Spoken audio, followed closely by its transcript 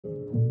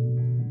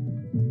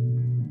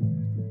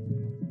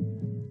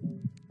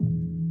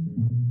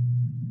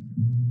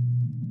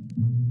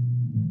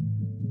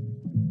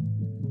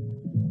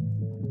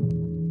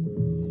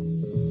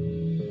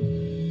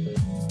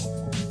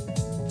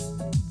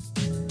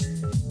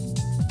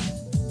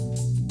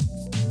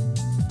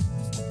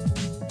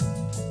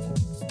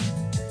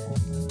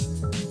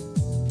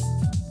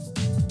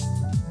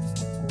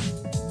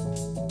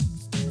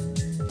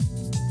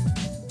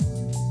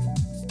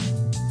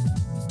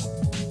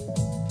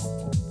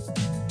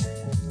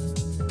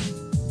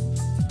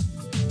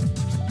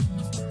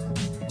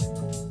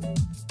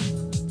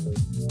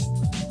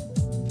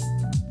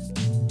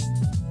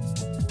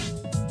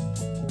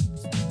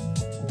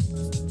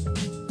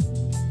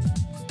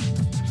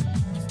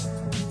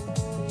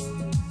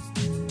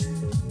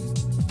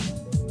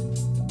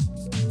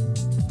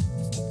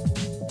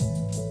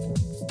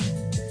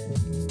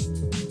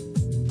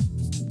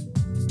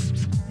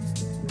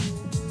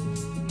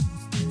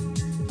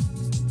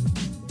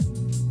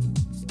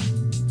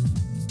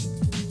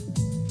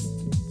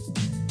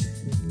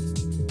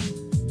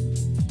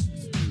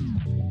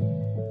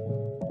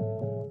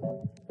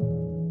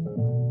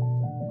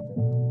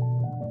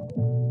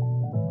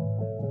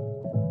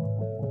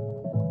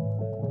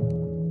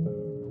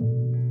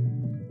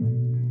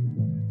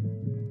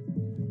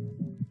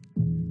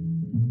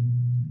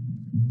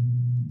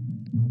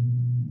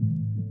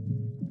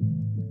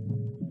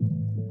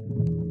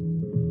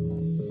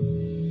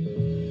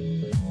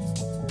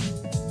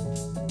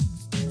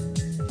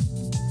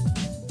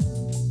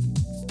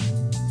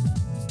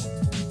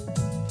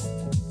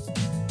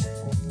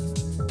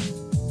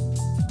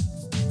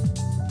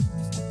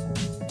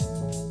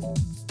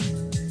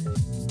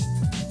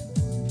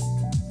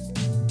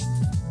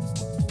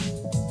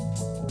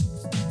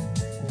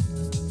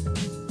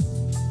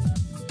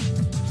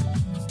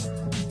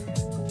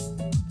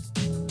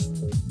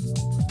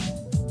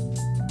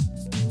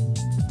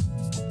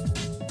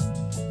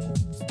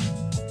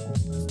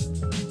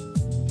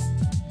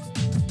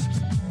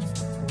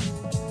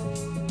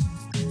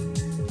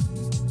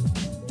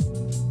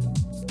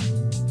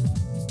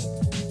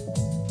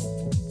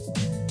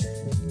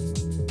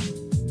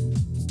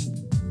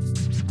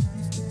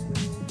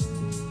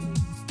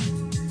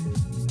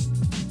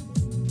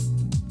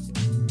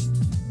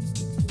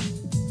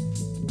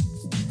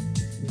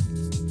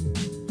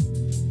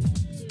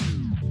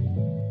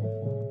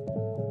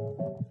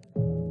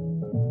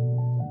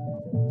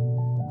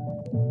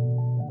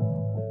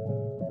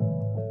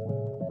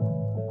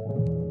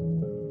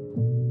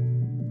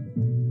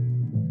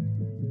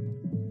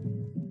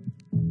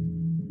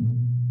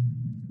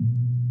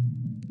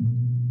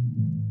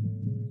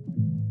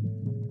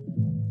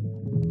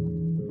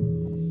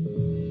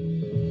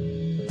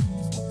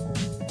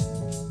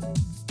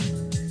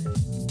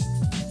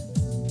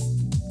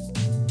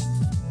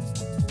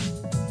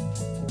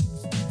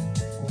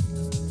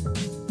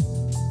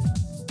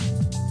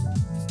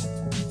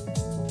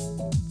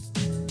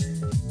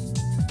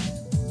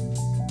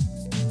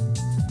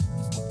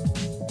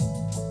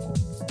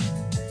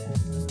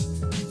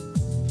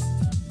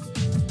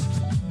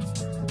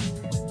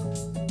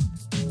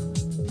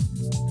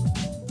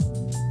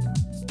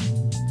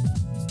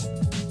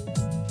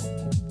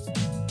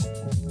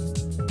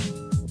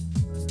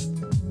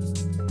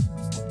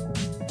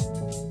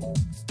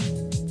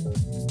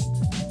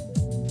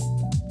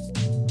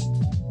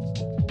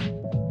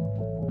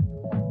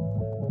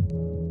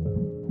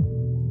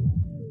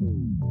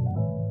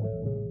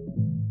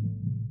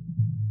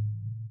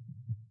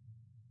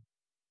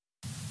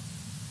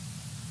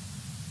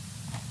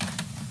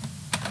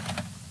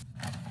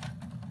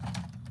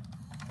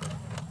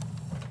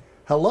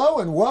Hello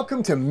and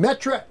welcome to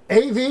Metra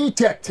AV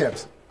Tech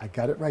Tips. I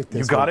got it right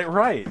this week. You got it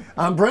right.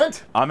 I'm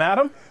Brent. I'm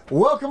Adam.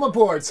 Welcome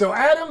aboard. So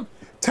Adam,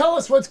 tell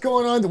us what's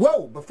going on.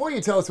 Whoa, before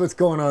you tell us what's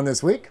going on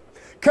this week,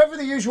 cover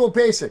the usual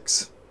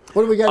basics.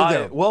 What do we got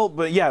to do? Well,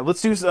 but yeah,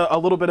 let's do a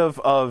little bit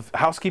of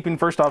housekeeping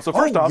first off. So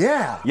first off,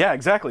 yeah,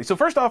 exactly. So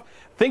first off,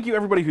 thank you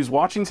everybody who's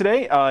watching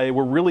today.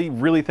 We're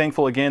really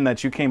thankful again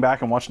that you came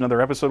back and watched another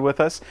episode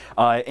with us.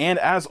 And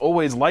as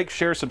always, like,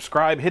 share,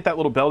 subscribe, hit that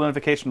little bell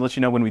notification to let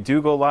you know when we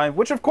do go live,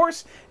 which of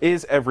course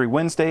is every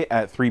Wednesday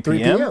at 3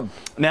 p.m.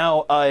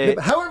 Now,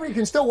 however, you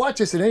can still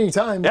watch us at any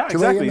time. Yeah,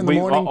 2 a.m. in the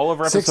morning, all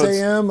of our 6 episodes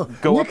a.m.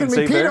 go You up can and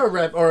save repeat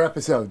there. our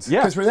episodes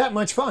because we're that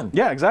much fun.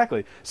 Yeah,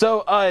 exactly.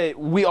 So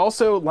we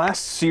also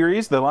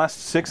the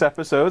last 6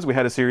 episodes, we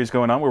had a series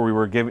going on where we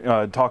were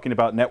talking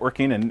about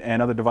networking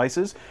and other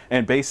devices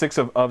and basics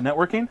of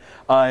networking.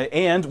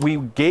 And we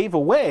gave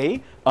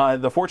away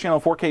the 4-channel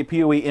 4K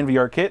PoE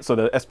NVR kit, so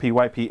the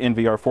SPYP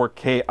NVR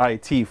 4K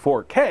IT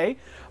 4K.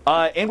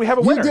 And we have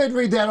a winner. You did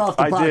read that off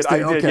the box. I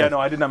did. Okay. Yeah, no,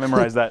 I did not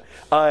memorize that.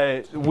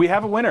 We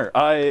have a winner.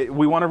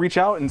 We want to reach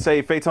out and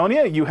say,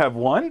 Phaetonia, you have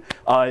won.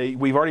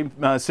 We've already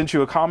sent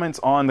you a comment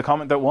on the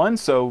comment that won,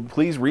 so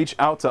please reach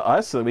out to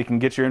us so that we can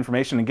get your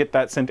information and get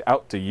that sent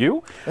out to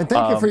you. And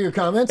thank you for your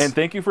comments. And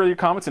thank you for your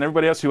comments and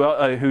everybody else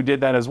who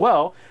did that as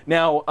well.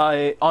 Now,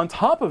 on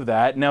top of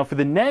that, now for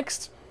the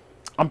next,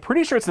 I'm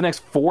pretty sure it's the next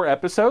 4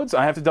 episodes.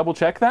 I have to double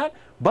check that.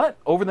 But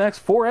over the next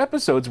 4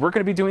 episodes, we're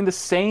going to be doing the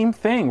same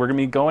thing. We're going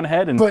to be going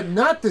ahead and... But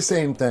not the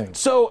same thing.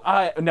 So,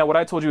 now what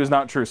I told you is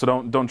not true, so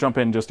don't jump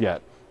in just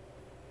yet.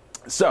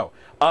 So,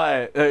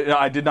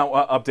 I did not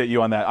update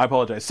you on that. I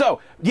apologize.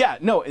 So, yeah,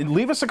 no,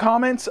 leave us a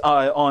comment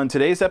on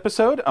today's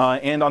episode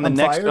and on the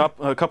next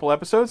couple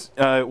episodes.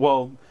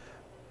 Well...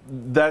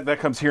 That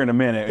comes here in a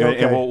minute,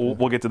 okay. And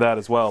we'll get to that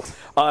as well.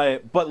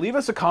 But leave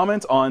us a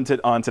comment on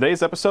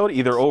today's episode,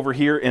 either over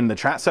here in the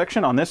chat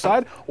section on this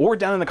side, or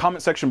down in the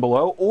comment section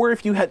below. Or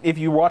if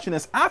you're watching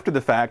this after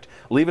the fact,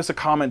 leave us a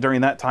comment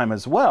during that time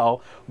as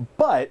well.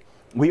 But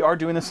we are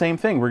doing the same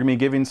thing. We're going to be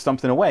giving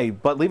something away.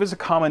 But leave us a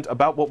comment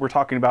about what we're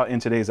talking about in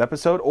today's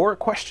episode, or a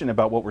question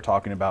about what we're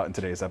talking about in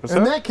today's episode.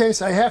 In that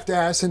case, I have to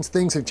ask, since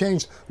things have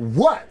changed,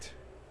 what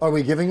are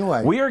we giving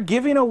away? We are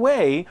giving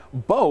away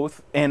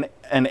both an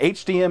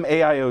HDMI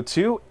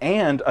AIO2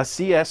 and a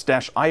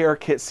CS-IR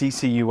kit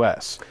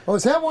CCUS. Oh,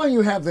 is that why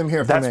you have them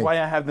here for me? That's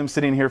why I have them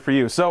sitting here for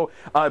you. So,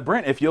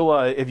 Brent, if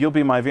you'll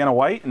be my Vanna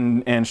White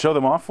and show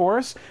them off for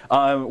us,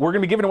 we're going to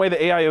be giving away the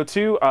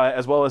AIO2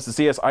 as well as the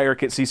CS-IR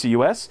kit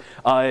CCUS.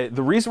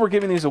 The reason we're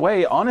giving these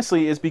away,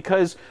 honestly, is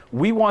because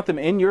we want them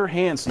in your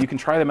hands so you can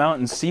try them out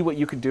and see what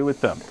you can do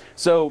with them.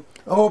 So.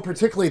 Oh,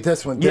 particularly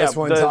this one. This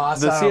one's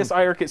awesome. The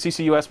CS-IR kit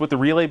CCUS with the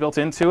relay built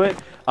into it.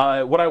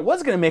 What I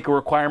was going to make a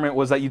requirement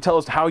was that you tell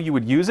us how you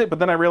would use it, but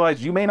then I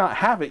realized you may not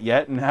have it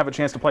yet and have a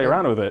chance to play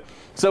around with it.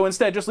 So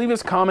instead, just leave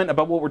us a comment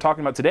about what we're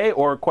talking about today,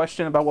 or a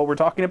question about what we're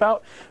talking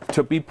about,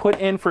 to be put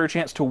in for a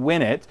chance to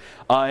win it.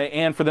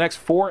 And for the next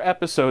 4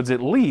 episodes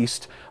at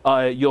least,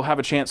 you'll have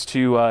a chance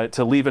to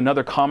leave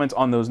another comment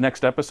on those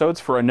next episodes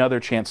for another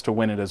chance to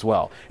win it as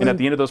well. And at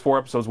the end of those 4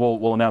 episodes,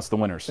 we'll announce the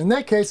winners. In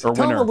that case, tell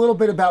them a little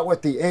bit about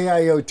what the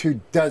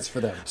AIO2 does for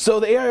them. So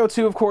the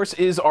AIO2, of course,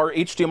 is our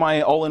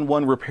HDMI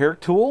all-in-one repair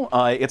tool.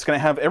 It's going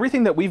to have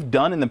everything that we've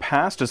done in the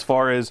past as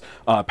far as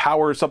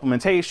power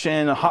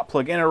supplementation, hot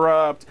plug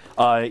interrupt,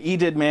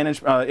 EDID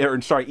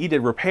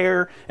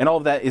repair, and all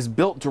of that is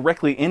built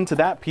directly into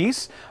that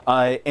piece.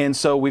 And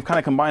so we've kind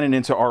of combined it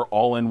into our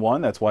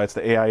all-in-one. That's why it's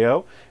the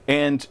AIO.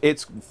 And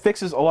it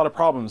fixes a lot of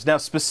problems. Now,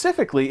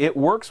 specifically, it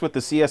works with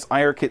the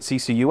CS-IR kit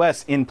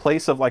CCUS in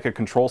place of like a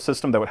control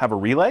system that would have a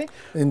relay.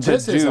 And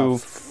this is a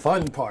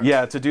fun part.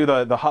 Yeah, to do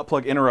the hot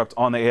plug interrupt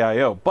on the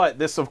AIO. But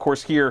this, of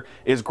course, here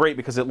is great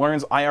because it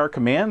learns IR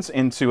commands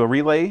into a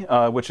relay,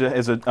 which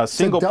is a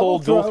single pole,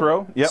 dual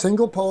throw. Yep.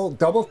 Single pole,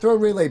 double throw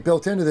relay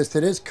built into this.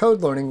 It is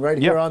code learning right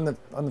here on the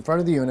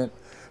front of the unit.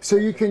 So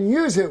you can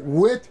use it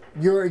with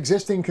your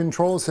existing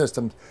control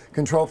systems.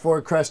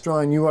 Control4,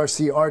 Crestron,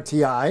 URC,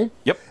 RTI.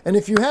 Yep. And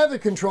if you have a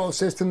control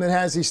system that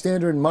has the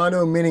standard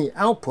mono mini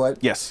output,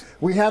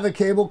 we have a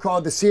cable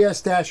called the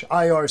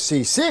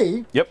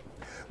CS-IRCC,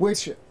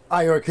 which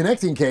IR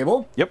connecting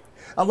cable,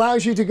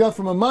 allows you to go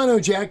from a mono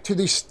jack to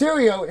the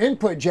stereo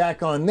input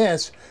jack on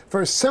this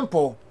for a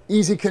simple,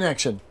 easy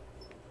connection.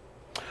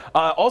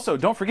 Also,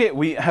 don't forget,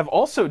 we have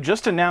also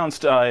just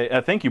announced,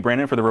 thank you,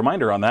 Brandon, for the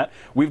reminder on that.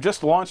 We've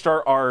just launched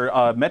our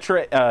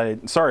Metra,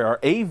 our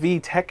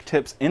AV Tech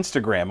Tips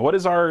Instagram. What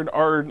is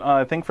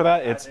our thing for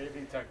that? It's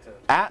AV Tech Tips.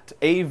 At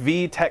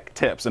AV Tech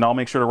Tips, and I'll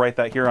make sure to write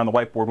that here on the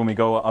whiteboard when we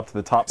go up to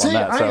the top on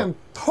that. See, I am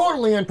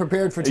totally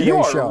unprepared for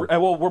today's show.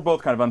 Well, we're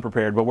both kind of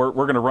unprepared, but we're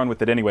going to run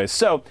with it anyways.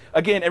 So,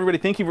 again, everybody,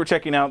 thank you for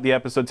checking out the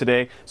episode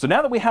today. So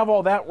now that we have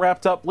all that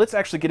wrapped up, let's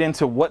actually get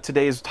into what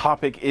today's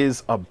topic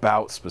is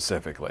about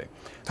specifically.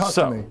 Talk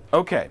to me.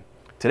 Okay,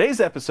 today's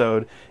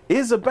episode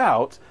is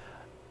about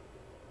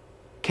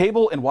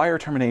cable and wire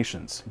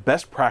terminations,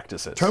 best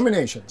practices.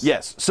 Terminations.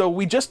 Yes. So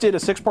we just did a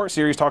 6-part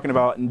series talking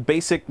about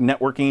basic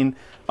networking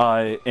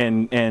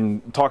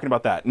and talking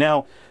about that.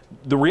 Now,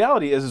 the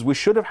reality is we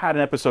should have had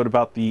an episode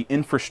about the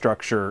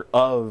infrastructure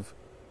of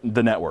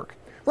the network.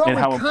 Well, and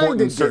how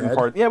important certain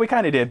parts. Yeah, we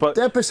kind of did, but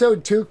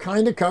episode 2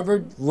 kind of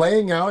covered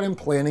laying out and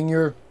planning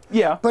your.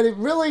 Yeah. But it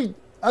really,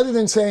 other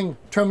than saying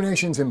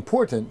termination's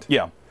important.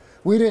 Yeah.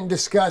 We didn't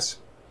discuss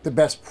the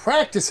best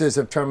practices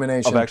of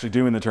termination. Of actually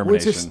doing the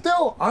termination. Which is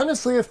still,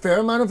 honestly, a fair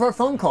amount of our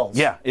phone calls.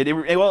 Yeah.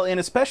 Well, and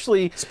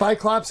especially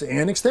SpyClops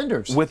and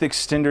extenders. With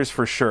extenders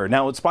for sure.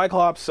 Now, with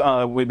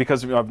SpyClops,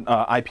 because of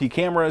IP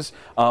cameras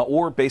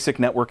or basic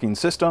networking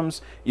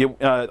systems,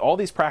 all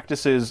these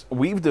practices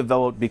we've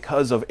developed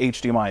because of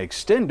HDMI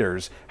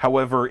extenders.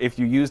 However, if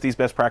you use these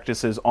best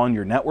practices on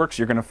your networks,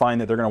 you're going to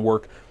find that they're going to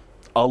work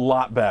a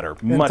lot better,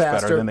 much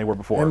better than they were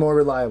before. And more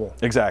reliable.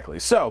 Exactly.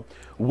 So,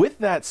 with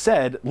that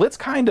said, let's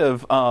kind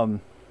of,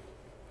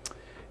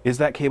 is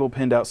that cable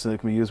pinned out so that it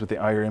can be used with the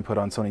IR input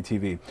on Sony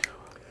TV?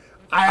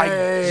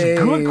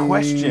 Good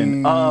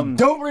question.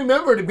 Don't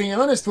remember, to be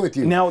honest with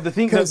you. Now, the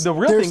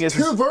real thing is...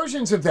 There's 2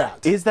 versions of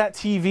that. Is that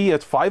TV a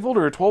 5-volt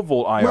or a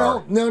 12-volt IR?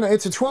 Well, no,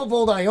 it's a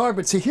 12-volt IR,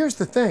 but see, here's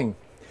the thing.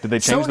 Did they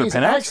change their Sony's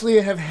pinouts?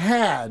 Actually have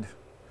had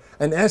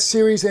an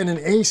S-series and an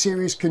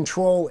A-series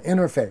control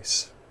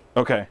interface.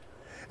 Okay.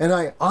 And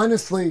I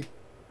honestly,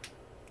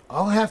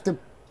 I'll have to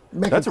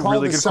make That's a call a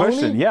really to good Sony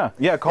question.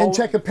 Yeah, call and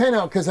check a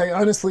pinout because I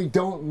honestly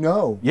don't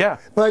know. Yeah.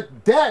 But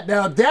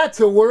that's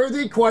a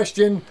worthy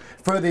question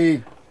for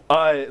the.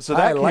 So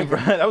that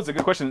that was a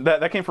good question.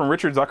 That came from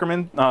Richard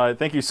Zuckerman.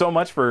 Thank you so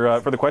much for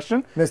the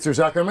question, Mr.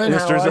 Zuckerman.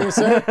 How are you,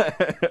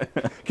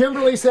 sir?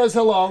 Kimberly says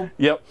hello.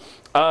 Yep.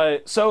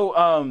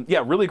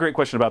 Yeah, really great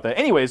question about that.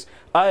 Anyways,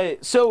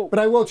 but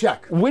I will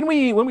check. When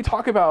we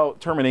talk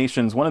about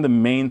terminations, one of the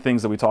main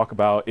things that we talk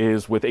about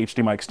is with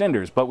HDMI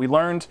extenders. But we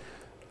learned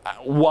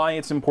why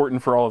it's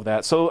important for all of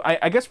that. So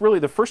I guess really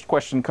the first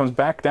question comes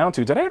back down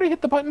to: did I already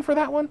hit the button for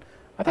that one?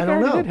 I think I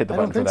already did hit the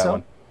button for that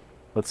one.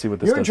 Let's see what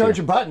this does. You're in charge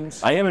of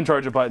buttons. I am in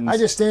charge of buttons. I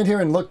just stand here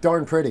and look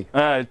darn pretty.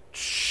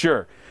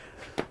 Sure.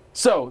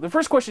 So the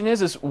first question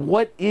is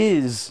what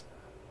is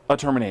a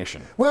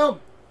termination?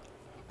 Well,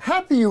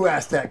 happy you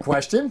asked that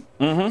question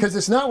because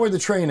it's not where the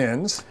train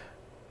ends.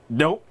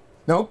 Nope.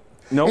 Nope.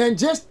 Nope. And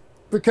just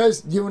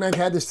because you and I've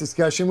had this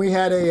discussion, we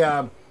had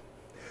a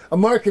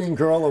marketing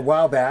girl a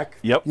while back,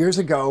 years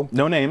ago.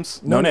 No names.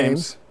 No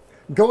names.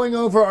 Going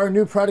over our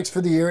new products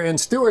for the year,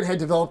 and Stuart had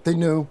developed a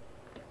new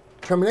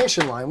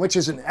termination line, which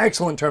is an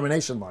excellent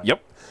termination line.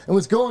 Yep. And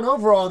was going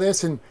over all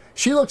this, and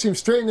she looks him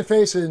straight in the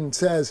face and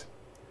says,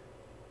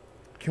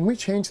 "Can we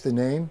change the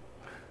name?"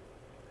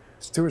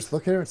 Stuart's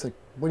looking at her. It's like,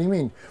 "What do you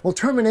mean?" "Well,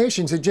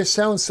 terminations, it just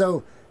sounds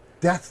so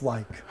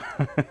death-like."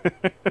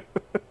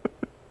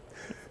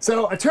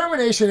 So a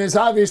termination is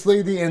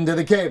obviously the end of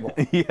the cable.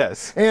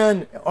 Yes.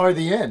 Or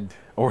the end.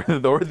 Or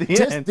the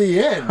Just end. the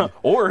end.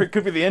 Or it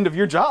could be the end of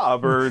your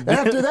job. Or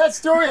after that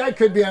story, I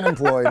could be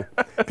unemployed.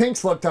 Pink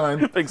slip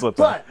time. Pink slip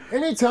time. But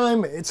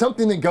anytime it's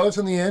something that goes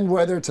on the end,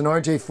 whether it's an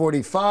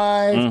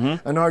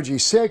RJ45, an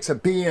RG6, a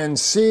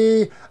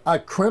BNC, a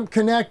crimp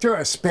connector,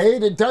 a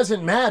spade, it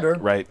doesn't matter.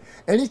 Right.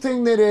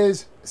 Anything that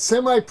is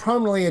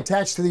semi-permanently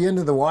attached to the end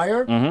of the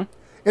wire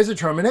is a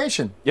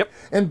termination. Yep.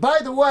 And by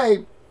the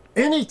way,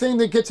 anything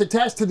that gets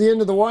attached to the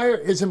end of the wire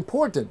is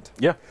important.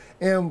 Yeah.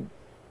 And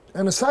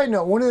on a side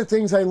note, one of the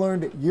things I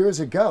learned years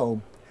ago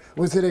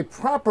was that a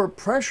proper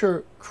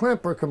pressure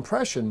crimp or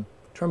compression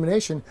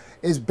termination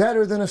is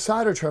better than a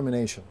solder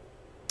termination.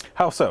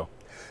 How so?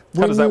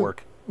 How does that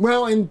work?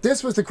 Well, and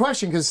this was the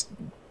question because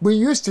we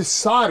used to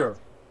solder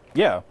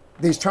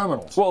these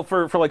terminals. Well,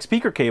 for like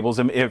speaker cables,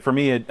 for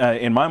me,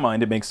 in my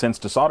mind, it makes sense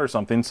to solder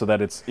something so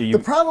that it's the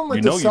problem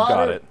with the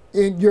solder,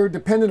 you're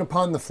dependent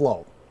upon the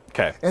flow.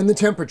 Okay. And the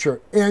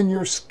temperature and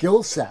your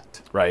skill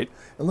set. Right.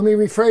 And let me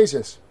rephrase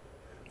this.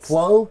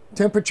 Flow,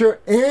 temperature,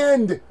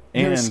 and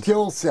your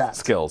skill set.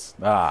 Skills.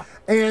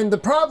 And the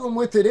problem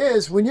with it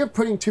is when you're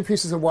putting 2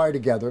 pieces of wire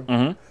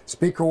together,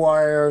 speaker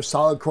wire,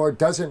 solid core,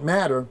 doesn't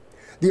matter.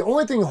 The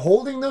only thing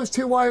holding those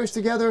 2 wires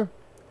together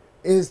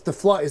is the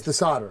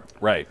solder.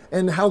 Right.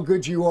 And how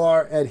good you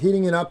are at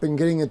heating it up and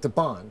getting it to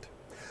bond.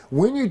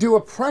 When you do a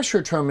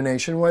pressure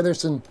termination, whether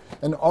it's an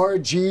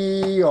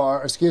RG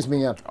or, excuse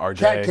me, a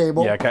cat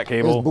cable, cat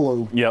cable is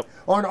blue. Yep.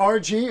 Or an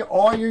RG,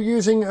 or you're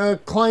using a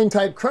Klein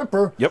type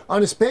crimper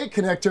on a spade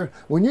connector,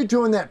 when you're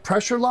doing that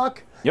pressure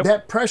lock,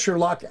 that pressure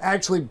lock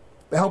actually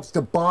helps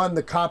to bond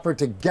the copper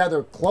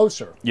together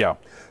closer. Yeah.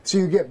 So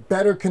you get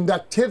better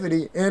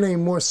conductivity and a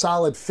more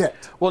solid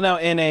fit. Well, now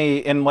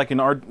in like an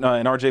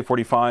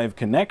RJ45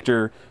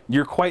 connector,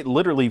 you're quite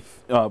literally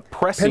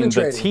pressing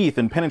the teeth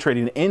and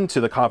penetrating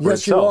into the copper itself.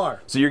 Yes, you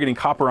are. So you're getting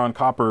copper on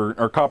copper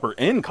or copper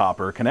in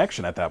copper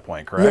connection at that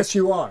point, correct? Yes,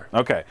 you are.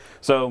 Okay.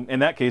 So in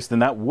that case, then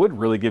that would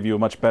really give you a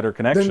much better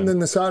connection than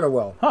the solder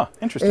will. Huh.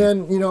 Interesting.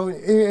 And you know,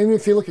 even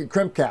if you look at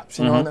crimp caps,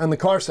 you know, on the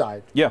car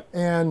side. Yeah.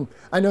 And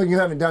I know you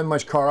haven't done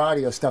much car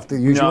audio stuff. That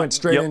usually went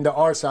straight into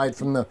our side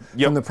from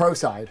the pro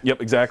side.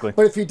 Yep. Exactly.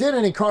 But if you did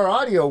any car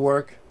audio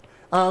work,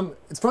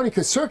 it's funny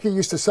because Circuit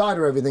used to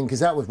solder everything because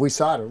that was we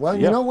solder. Well,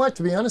 you know what?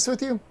 To be honest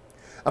with you,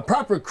 a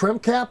proper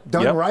crimp cap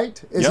done right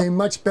is a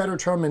much better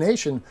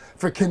termination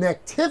for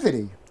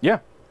connectivity. Yeah.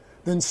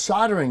 than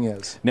soldering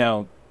is.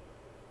 Now,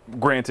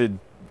 granted,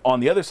 on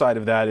the other side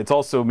of that, it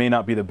also may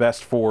not be the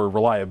best for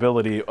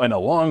reliability in a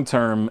long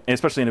term,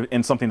 especially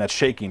in something that's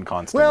shaking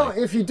constantly. Well,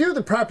 if you do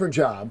the proper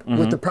job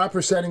with the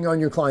proper setting on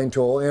your Klein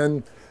tool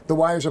and the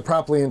wires are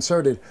properly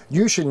inserted,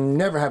 you should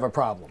never have a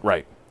problem.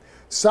 Right.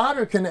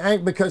 Solder can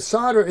act, because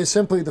solder is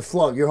simply the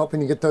flow. You're hoping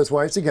to get those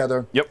wires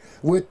together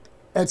with,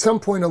 at some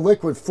point, a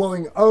liquid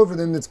flowing over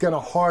them that's going to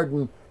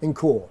harden and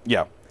cool.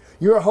 Yeah.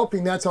 You're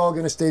hoping that's all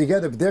going to stay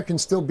together, but there can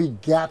still be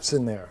gaps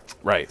in there.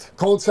 Right.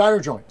 Cold solder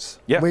joints.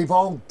 Yeah. We've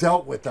all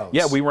dealt with those.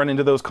 Yeah, we run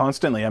into those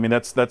constantly. I mean,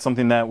 that's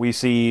something that we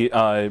see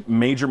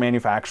major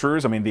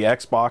manufacturers. I mean, the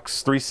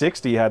Xbox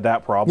 360 had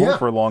that problem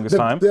for the longest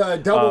time.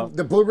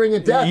 The blue ring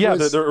of death. Yeah,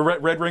 the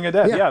red ring of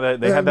death. Yeah,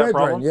 they had that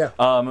problem.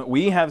 Ring,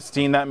 we have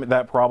seen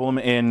that problem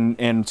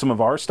in some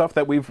of our stuff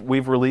that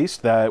we've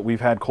released, that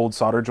we've had cold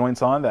solder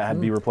joints on that had to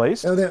be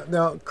replaced.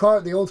 Now,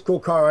 the old school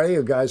car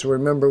audio guys will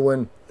remember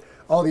when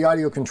all the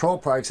audio control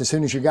products, as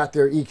soon as you got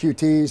their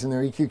EQTs and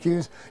their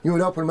EQQs, you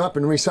would open them up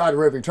and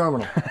resolder every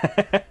terminal.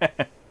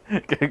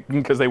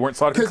 Because they weren't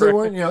soldered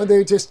correctly. Because they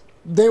weren't,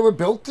 they were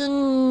built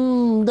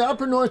in the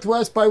upper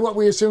Northwest by what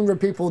we assumed were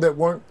people that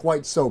weren't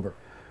quite sober.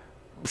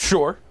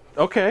 Sure.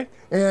 Okay.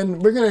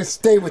 And we're going to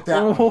stay with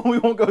that one. We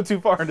won't go too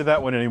far into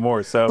that one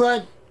anymore. So.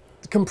 But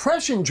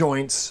compression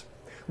joints,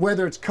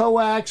 whether it's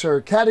coax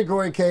or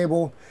category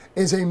cable,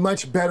 is a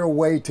much better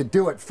way to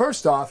do it.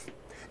 First off,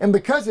 and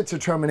because it's a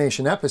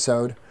termination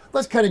episode,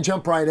 let's kind of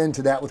jump right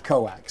into that with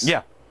coax.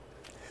 Yeah.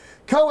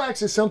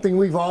 Coax is something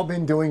we've all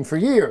been doing for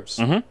years.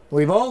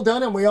 We've all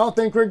done it, and we all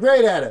think we're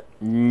great at it.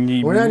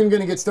 We're not even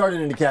going to get started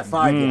into Cat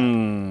 5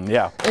 yet.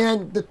 Yeah.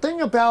 And the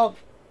thing about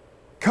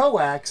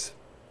coax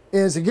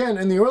is, again,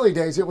 in the early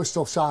days, it was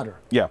still solder.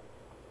 Yeah.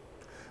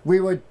 We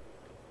would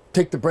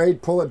take the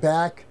braid, pull it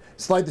back,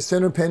 slide the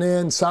center pin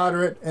in,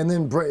 solder it, and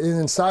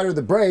then solder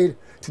the braid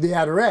to the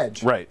outer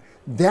edge. Right.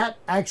 That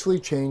actually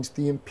changed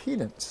the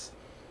impedance.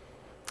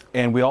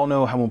 And we all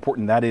know how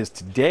important that is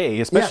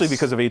today, especially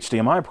because of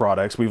HDMI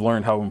products. We've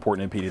learned how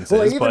important impedance is.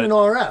 Well, even in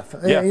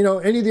RF. Yeah.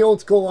 Any of the old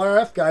school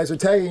RF guys will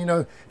tell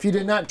you, if you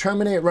did not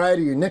terminate right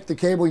or you nicked the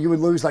cable, you would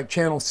lose like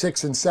channel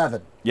 6 and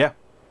 7. Yeah.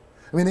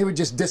 I mean, they would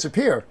just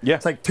disappear. Yeah.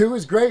 It's like 2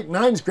 is great,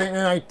 9 is great,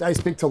 and I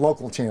speak to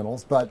local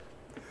channels, but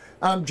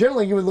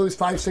generally you would lose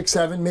 5, 6,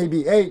 7,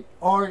 maybe 8,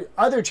 or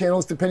other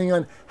channels depending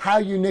on how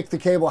you nicked the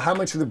cable, how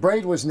much of the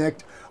braid was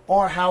nicked,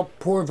 or how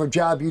poor of a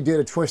job you did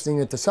at twisting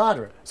it to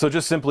solder it. So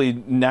just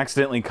simply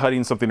accidentally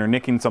cutting something or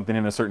nicking something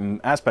in a certain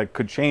aspect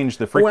could change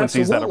the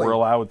frequencies that were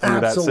allowed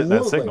through that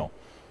signal.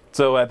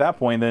 So at that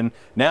point, then,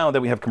 now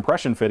that we have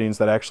compression fittings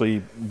that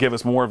actually give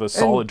us more of a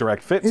solid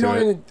direct fit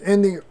to it.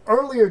 In the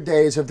earlier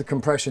days of the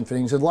compression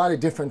fittings, a lot of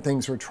different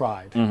things were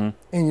tried. And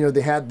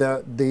they had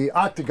the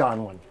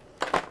octagon one.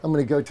 I'm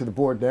going to go to the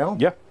board now.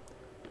 Yeah,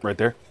 right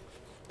there.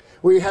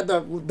 We had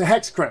the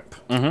hex crimp.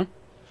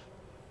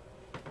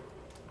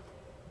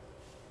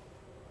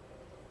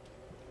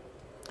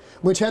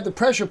 Which had the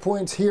pressure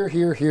points here,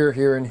 here, here,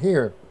 here, and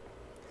here.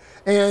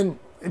 And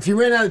if you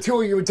ran out of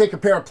tool, you would take a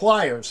pair of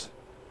pliers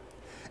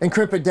and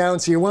crimp it down,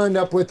 so you wound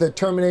up with a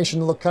termination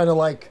to look kind of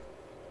like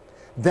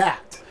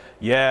that.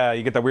 Yeah,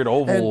 you get that weird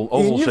oval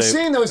shape. And you've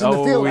seen those in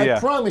the field. I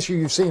promise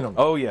you've seen them.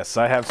 Oh yes,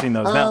 I have seen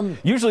those. Now,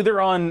 usually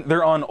they're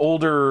on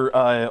older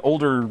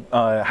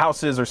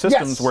houses or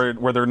systems where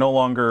they're no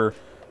longer,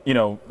 they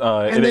were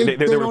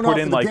put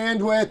in like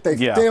bandwidth. They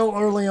fail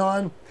early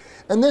on.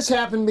 And this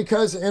happened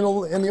because in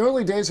the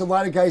early days, a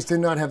lot of guys did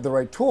not have the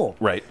right tool.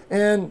 Right.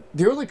 And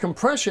the early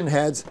compression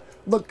heads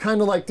looked kind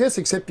of like this,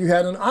 except you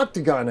had an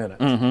octagon in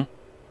it.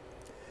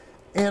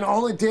 And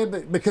all it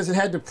did, because it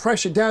had to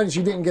pressure down, is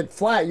you didn't get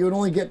flat. You would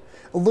only get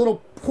a little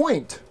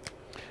point.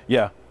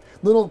 Yeah.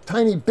 Little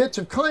tiny bits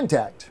of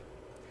contact.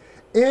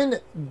 In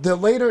the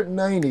later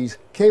 90s,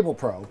 Cable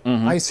Pro,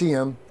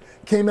 ICM,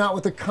 came out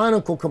with a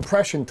conical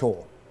compression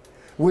tool,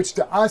 which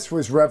to us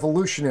was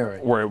revolutionary.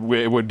 Where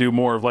it would do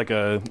more of like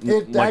a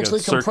It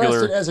actually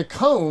compressed it as a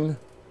cone.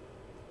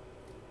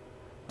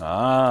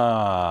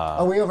 Ah.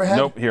 Are we overhead?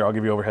 Nope. Here, I'll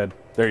give you overhead.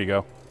 There you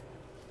go.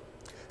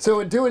 So it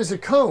would do it as a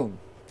cone.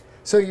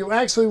 So you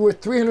actually were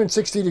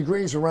 360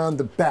 degrees around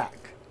the back.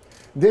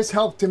 This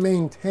helped to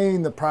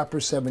maintain the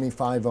proper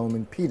 75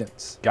 ohm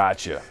impedance.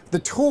 Gotcha. The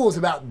tool was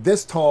about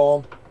this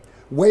tall,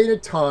 weighed a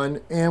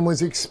ton, and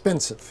was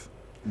expensive.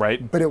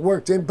 Right. But it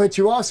worked. But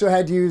you also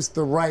had to use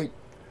the right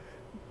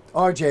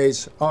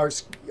RJs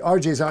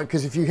on,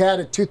 because if you had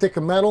it too thick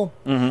of metal,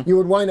 you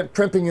would wind up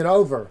crimping it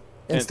over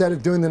instead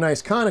of doing the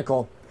nice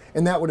conical,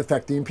 and that would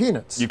affect the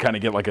impedance. You kind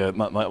of get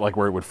like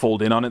where it would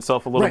fold in on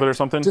itself a little bit or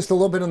something? Just a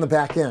little bit on the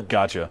back end.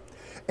 Gotcha.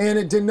 And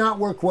it did not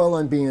work well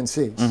on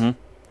BNCs.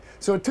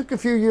 So it took a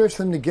few years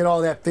for them to get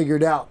all that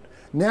figured out.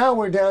 Now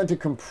we're down to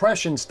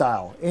compression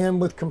style. And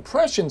with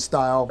compression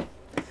style,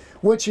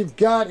 what you've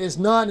got is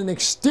not an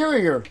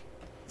exterior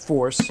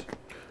force,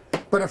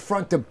 but a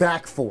front to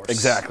back force.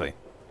 Exactly.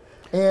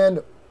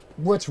 And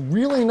what's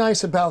really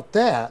nice about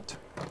that,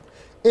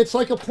 it's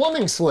like a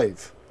plumbing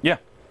sleeve. Yeah.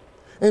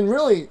 And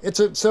really,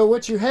 so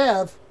what you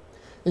have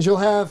is you'll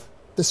have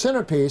the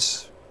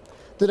centerpiece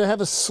that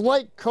have a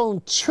slight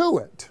cone to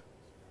it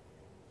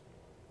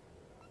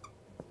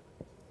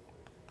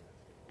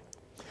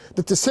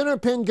that the center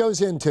pin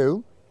goes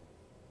into,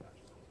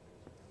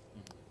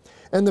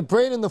 and the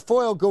braid and the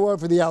foil go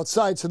over the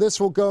outside, so this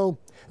will go,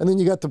 and then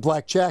you got the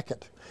black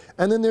jacket.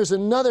 And then there's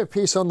another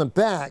piece on the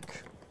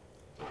back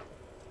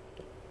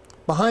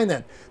behind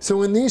that. So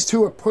when these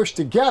two are pushed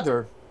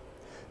together,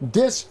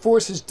 this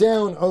forces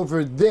down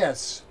over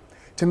this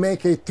to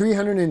make a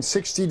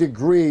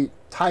 360-degree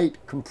tight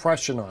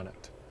compression on it.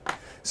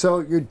 So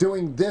you're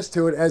doing this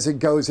to it as it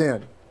goes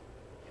in,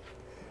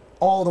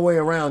 all the way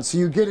around. So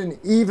you get an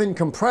even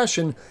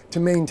compression to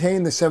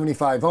maintain the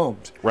 75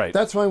 ohms. Right.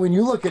 That's why when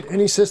you look at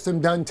any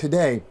system done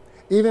today,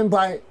 even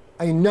by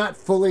a not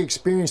fully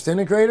experienced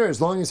integrator,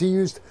 as long as he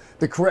used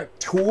the correct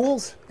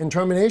tools and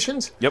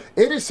terminations, yep,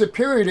 it is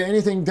superior to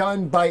anything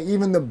done by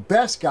even the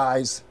best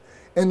guys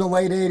in the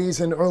late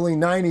 80s and early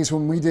 90s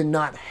when we did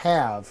not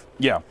have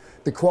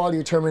the quality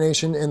of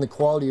termination and the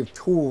quality of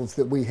tools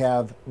that we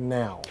have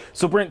now.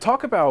 So Brent,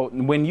 talk about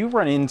when you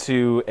run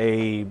into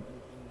a,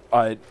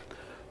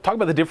 talk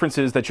about the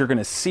differences that you're going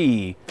to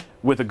see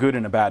with a good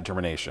and a bad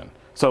termination.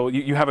 So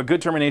you have a good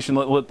termination.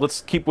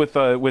 Let's keep with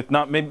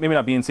not maybe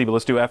not BNC, but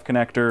let's do F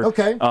connector.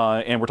 Okay.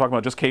 And we're talking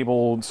about just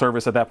cable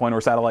service at that point,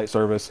 or satellite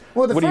service.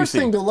 Well, the first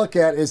thing to look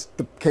at is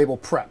the cable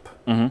prep.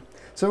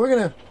 So we're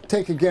going to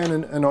take again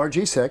an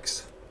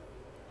RG6,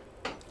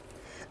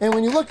 and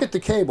when you look at the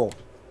cable,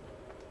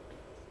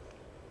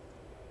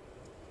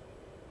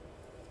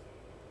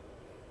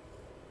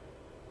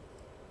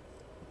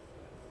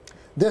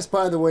 this,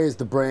 by the way, is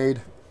the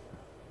braid.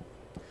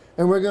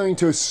 And we're going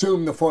to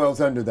assume the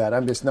foil's under that.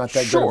 I'm just not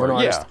that good of an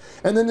artist.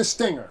 And then the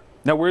stinger.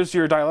 Now, where's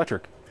your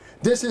dielectric?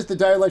 This is the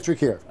dielectric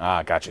here.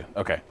 Ah, gotcha.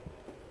 Okay.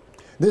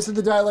 This is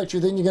the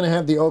dielectric, then you're going to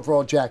have the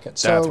overall jacket.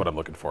 So that's what I'm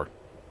looking for.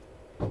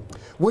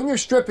 When you're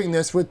stripping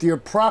this with your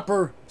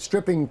proper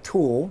stripping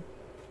tool,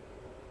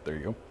 there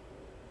you go,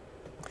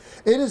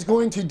 it is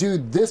going to do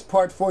this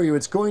part for you.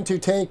 It's going to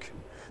take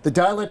the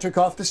dielectric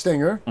off the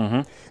stinger,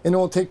 and it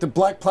will take the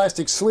black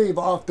plastic sleeve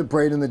off the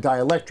braid and the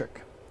dielectric.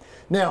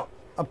 Now,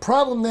 a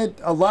problem that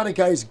a lot of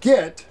guys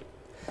get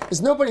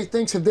is nobody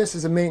thinks of this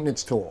as a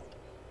maintenance tool.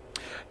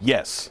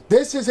 Yes.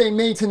 This is a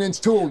maintenance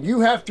tool.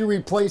 You have to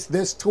replace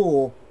this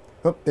tool.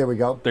 Oh, there we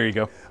go. There you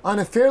go. On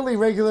a fairly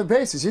regular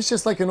basis. It's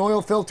just like an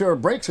oil filter or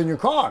brakes in your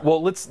car. Well,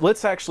 let's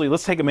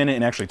take a minute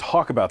and actually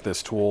talk about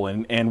this tool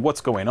and what's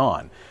going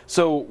on.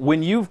 So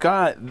when you've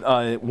got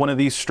one of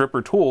these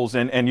stripper tools,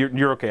 and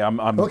you're okay,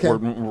 we're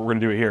going to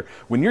do it here.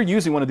 When you're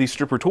using one of these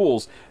stripper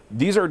tools,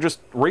 these are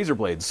just razor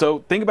blades.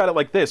 So think about it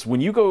like this: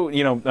 when you go,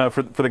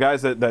 for the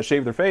guys that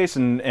shave their face,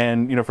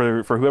 and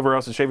for whoever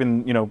else is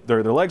shaving,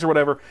 their legs or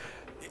whatever,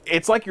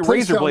 it's like your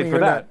razor blade for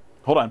that.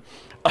 Hold on.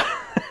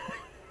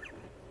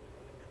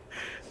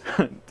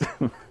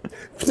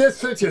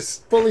 Just put you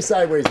fully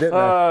sideways, didn't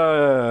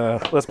I?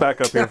 Let's back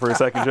up here for a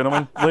second,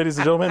 gentlemen. Ladies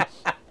and gentlemen.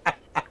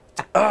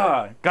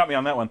 Got me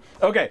on that one.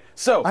 Okay,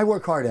 so I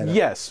work hard at it.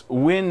 Yes,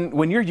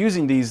 when you're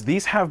using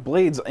these have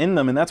blades in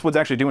them, and that's what's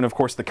actually doing, of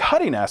course, the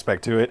cutting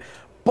aspect to it.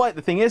 But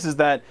the thing is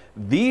that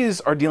these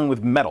are dealing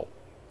with metal.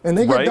 And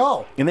they get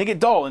dull. And they get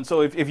dull. And so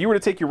if you were to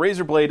take your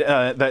razor blade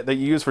that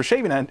you use for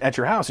shaving at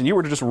your house, and you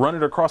were to just run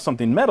it across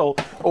something metal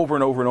over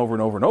and over and over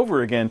and over and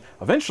over again,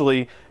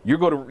 eventually you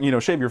go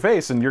to shave your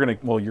face, and you're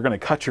gonna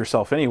cut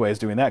yourself anyways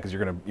doing that, because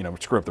you're gonna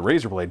screw up the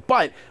razor blade.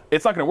 But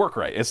it's not gonna work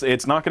right.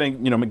 It's not gonna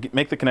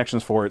make the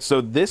connections for it.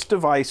 So this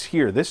device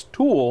here, this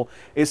tool,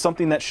 is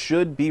something that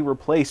should be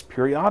replaced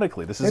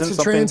periodically. This isn't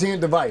a transient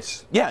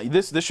device. Yeah,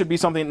 this should be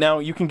something. Now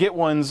you can get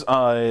ones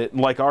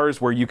like ours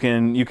where you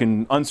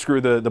can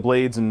unscrew the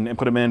blades and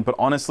put them in, but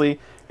honestly,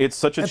 it's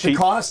such a cheap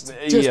cost.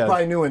 Just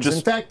buy new ones. In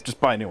fact,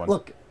 just buy a new one.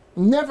 Look,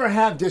 never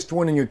have just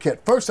one in your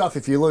kit. First off,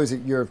 if you lose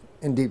it, you're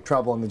in deep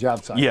trouble on the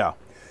job site. Yeah.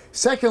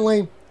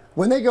 Secondly,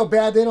 when they go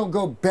bad, they don't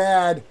go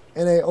bad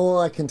and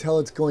I can tell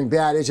it's going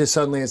bad. It's just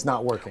suddenly it's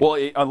not working.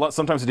 Well,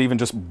 sometimes it even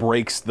just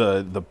breaks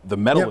the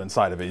metal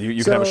inside of it.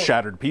 You can have a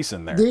shattered piece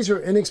in there. These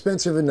are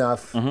inexpensive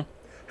enough.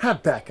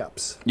 Have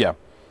backups. Yeah,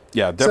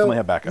 definitely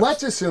have backups.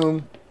 Let's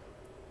assume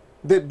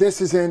that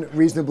this is in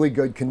reasonably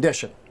good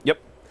condition. Yep.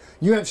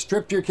 You have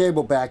stripped your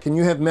cable back and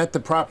you have met the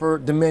proper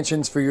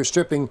dimensions for your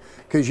stripping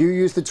because you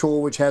use the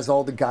tool which has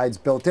all the guides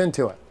built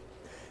into it.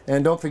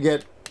 And don't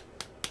forget,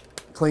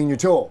 clean your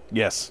tool.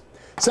 Yes.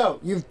 So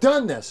you've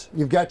done this.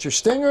 You've got your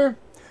stinger,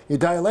 your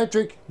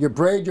dielectric, your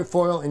braid, your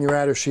foil, and your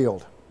outer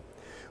shield.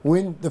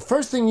 When the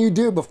first thing you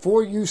do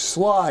before you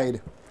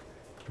slide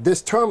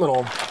this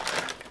terminal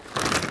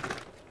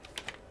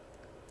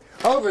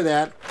over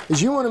that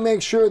is you want to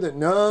make sure that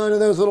none of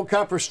those little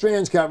copper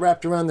strands got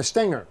wrapped around the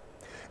stinger.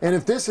 And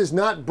if this is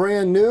not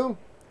brand new,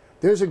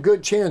 there's a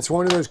good chance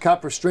one of those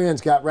copper strands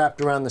got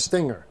wrapped around the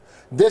stinger.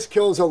 This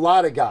kills a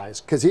lot of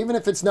guys, because even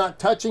if it's not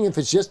touching, if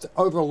it's just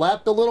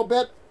overlapped a little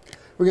bit,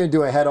 we're going to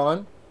do a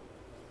head-on.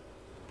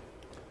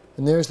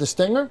 And there's the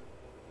stinger.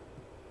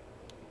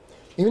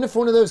 Even if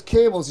one of those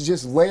cables is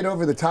just laid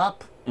over the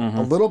top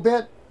a little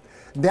bit,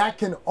 that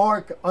can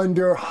arc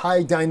under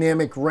high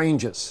dynamic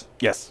ranges.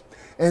 Yes.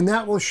 And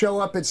that will show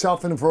up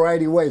itself in a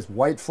variety of ways.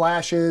 White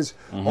flashes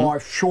or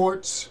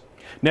shorts.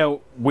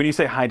 Now, when you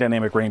say high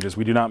dynamic ranges,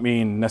 we do not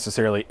mean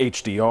necessarily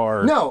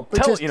HDR. No,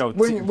 but just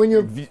when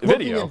you're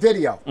looking at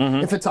video,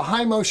 if it's a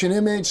high motion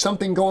image,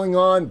 something going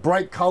on,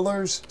 bright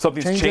colors,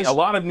 something's changing. A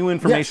lot of new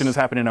information is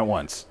happening at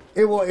once.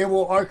 It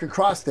will arc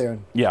across there.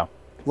 Yeah.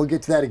 We'll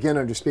get to that again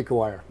under speaker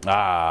wire.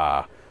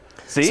 Ah,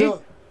 see?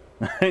 So,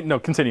 no,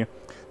 continue.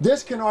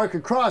 This can arc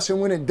across,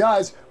 and when it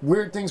does,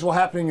 weird things will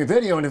happen in your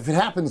video, and if it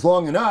happens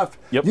long enough,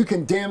 you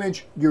can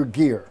damage your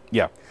gear.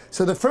 Yeah.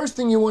 So the first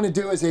thing you want to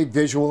do is a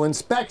visual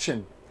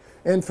inspection.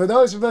 And for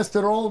those of us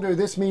that are older,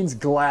 this means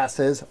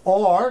glasses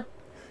or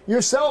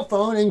your cell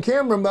phone in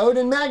camera mode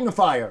and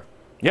magnifier.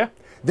 Yeah.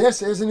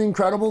 This is an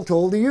incredible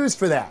tool to use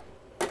for that.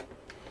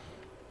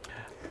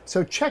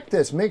 So check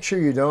this. Make sure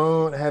you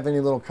don't have any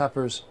little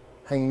cuppers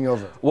hanging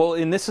over. Well,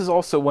 and this is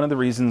also one of the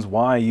reasons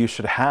why you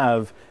should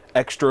have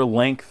extra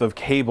length of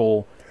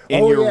cable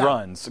in your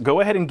runs.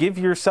 Go ahead and give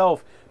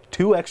yourself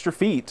 2 extra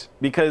feet,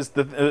 because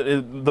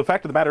the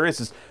fact of the matter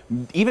is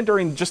even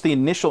during just the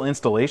initial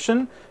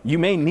installation, you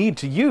may need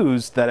to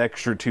use that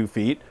extra 2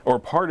 feet or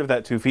part of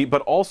that 2 feet,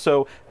 but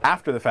also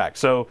after the fact.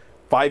 So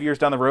 5 years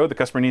down the road, the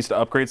customer needs to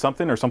upgrade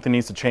something or something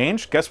needs to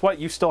change. Guess what?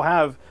 You still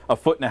have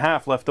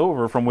 1.5 feet left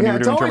over from when you were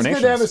doing terminations. It's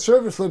always good to have a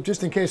service loop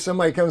just in case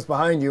somebody comes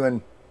behind you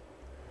and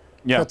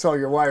cuts all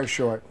your wires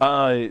short.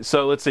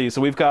 So let's see. So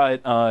we've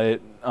got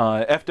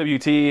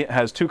FWT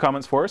has 2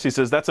 comments for us. He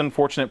says, that's an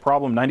unfortunate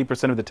problem.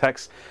 90% of the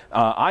techs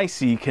I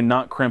see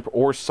cannot crimp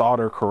or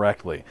solder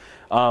correctly.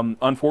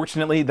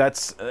 Unfortunately,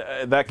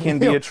 that can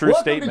be a true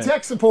statement. Welcome to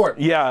tech support.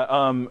 Yeah,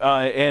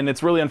 and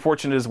it's really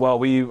unfortunate as well.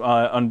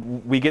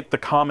 We get the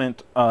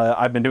comment,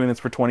 I've been doing this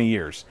for 20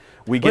 years.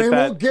 We get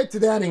that. We'll get to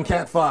that in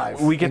Cat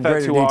 5. We get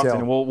that too often,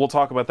 and we'll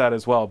talk about that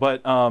as well.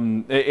 But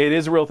it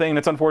is a real thing, and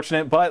it's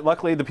unfortunate. But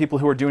luckily, the people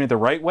who are doing it the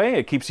right way,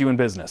 it keeps you in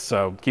business.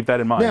 So keep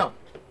that in mind. Now,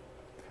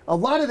 a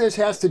lot of this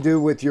has to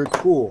do with your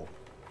tool.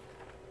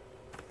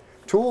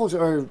 Tools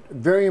are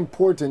very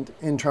important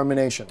in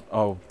termination.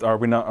 Oh, are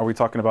we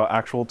talking about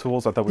actual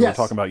tools? I thought we were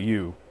talking about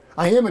you.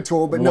 I am a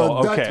tool, but no,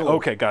 okay, tool.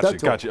 Okay,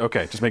 gotcha.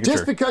 Okay, just making sure.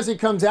 Just because it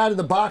comes out of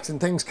the box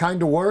and things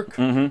kind of work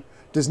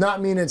does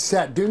not mean it's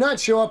set. Do not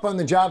show up on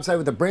the job site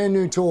with a brand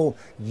new tool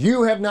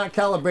you have not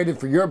calibrated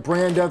for your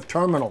brand of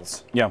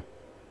terminals. Yeah.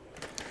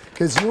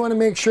 Because you want to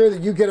make sure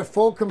that you get a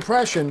full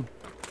compression.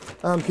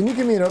 Can you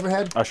give me an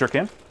overhead? I sure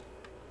can.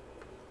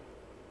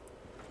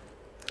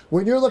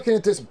 When you're looking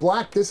at this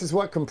black, this is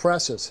what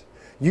compresses.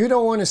 You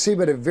don't want to see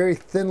but a very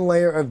thin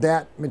layer of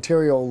that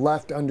material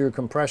left under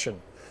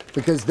compression,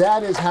 because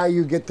that is how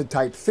you get the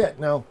tight fit.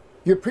 Now,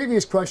 your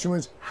previous question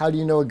was, how do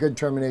you know a good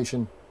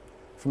termination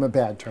from a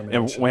bad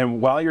termination? And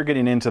while you're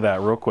getting into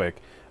that real quick,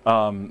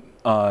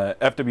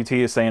 FWT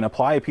is saying,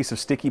 apply a piece of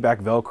sticky back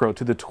Velcro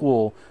to the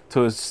tool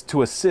to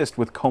assist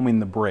with combing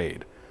the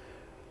braid.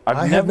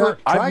 I've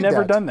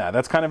never done that.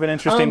 That's kind of an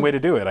interesting way to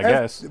do it, I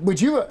guess. Would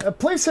you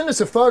please send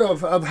us a photo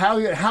of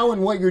how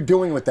and what you're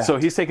doing with that? So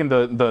he's taking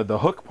the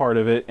hook part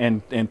of it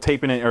and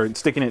taping it or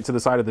sticking it to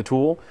the side of the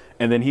tool,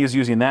 and then he's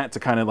using that to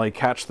kind of like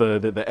catch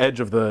the edge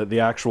of the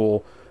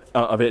actual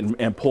of it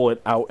and pull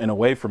it out and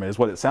away from it, is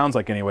what it sounds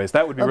like anyways.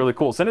 That would be really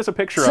cool. Send us a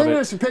picture of it. Send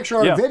us a picture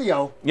or a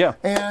video. Yeah.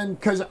 And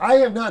because I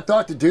have not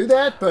thought to do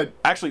that, but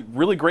actually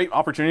really great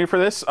opportunity for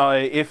this.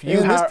 If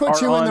you this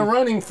puts you in the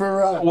running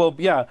for well,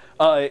 yeah,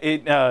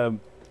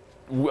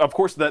 of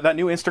course, that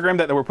new Instagram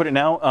that we're putting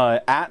out,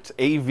 at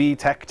AV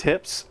Tech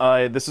Tips.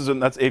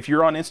 That's if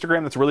you're on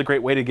Instagram, that's a really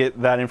great way to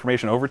get that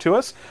information over to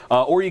us.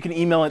 Or you can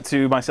email it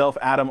to myself,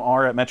 Adam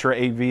R at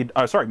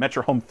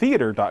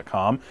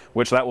metrahometheater.com,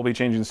 which that will be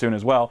changing soon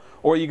as well.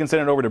 Or you can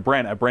send it over to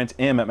Brent at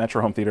BrentM at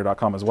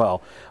metrahometheater.com as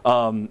well.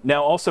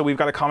 Now, also, we've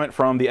got a comment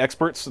from the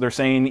experts. They're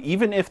saying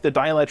even if the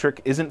dielectric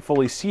isn't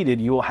fully seated,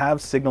 you will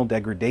have signal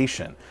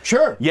degradation.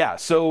 Sure. Yeah.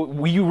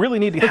 So you really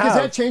need to because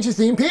that changes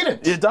the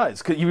impedance. It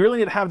does. Because you really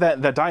need to have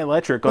that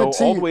dielectric go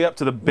all the way up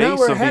to the base of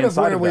the inside of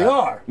that. Now we're ahead of where we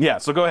are. Yeah,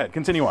 so go ahead,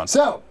 continue on.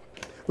 So,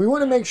 we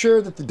want to make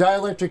sure that the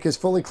dielectric is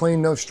fully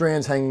clean, no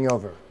strands hanging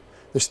over.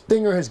 The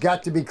stinger has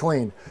got to be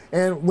clean.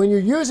 And when you're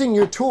using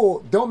your tool,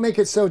 don't make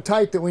it so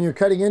tight that when you're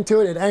cutting into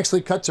it, it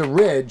actually cuts a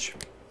ridge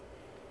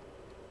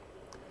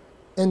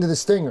into the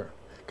stinger.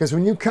 Because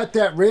when you cut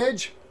that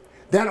ridge,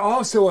 that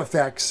also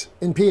affects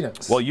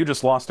impedance. Well, you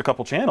just lost a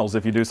couple channels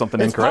if you do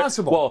something incorrect. It's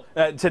possible.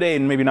 Well, today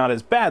maybe not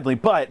as badly,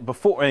 but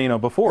before,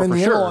 before in for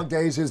the sure. analog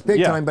days is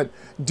big time. But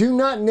do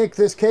not nick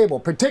this cable,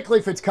 particularly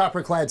if it's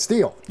copper-clad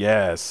steel.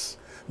 Yes.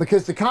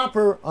 Because the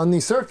copper on the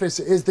surface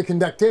is the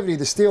conductivity.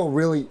 The steel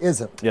really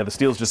isn't. Yeah, the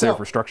steel's just there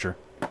for structure.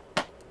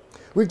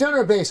 We've done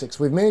our basics.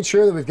 We've made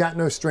sure that we've got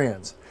no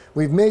strands.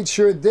 We've made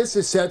sure this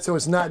is set so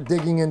it's not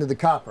digging into the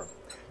copper.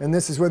 And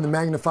this is where the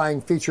magnifying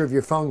feature of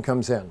your phone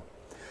comes in.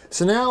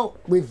 So now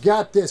we've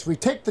got this. We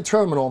take the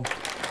terminal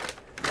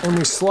and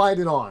we slide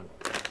it on.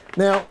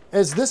 Now,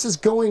 as this is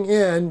going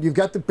in, you've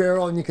got the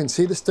barrel and you can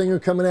see the stinger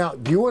coming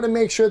out. You want to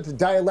make sure that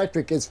the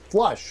dielectric is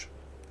flush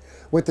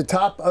with the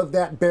top of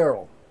that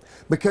barrel.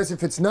 Because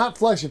if it's not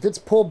flush, if it's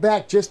pulled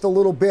back just a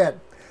little bit,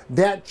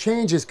 that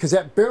changes because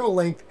that barrel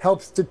length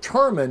helps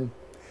determine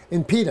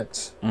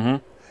impedance.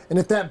 And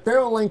if that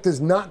barrel length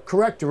is not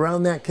correct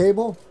around that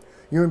cable,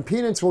 your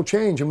impedance will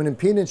change. And when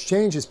impedance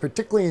changes,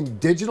 particularly in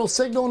digital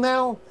signal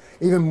now,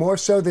 even more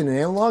so than in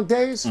analog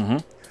days,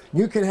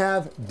 you can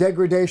have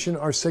degradation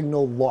or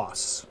signal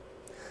loss.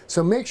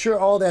 So make sure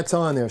all that's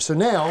on there. So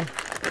now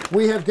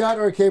we have got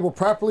our cable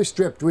properly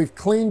stripped. We've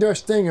cleaned our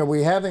stinger.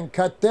 We haven't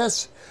cut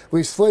this.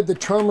 We've slid the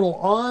terminal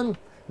on.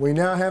 We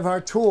now have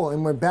our tool,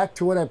 and we're back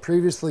to what I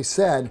previously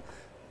said.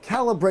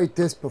 Calibrate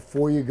this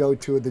before you go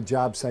to the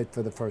job site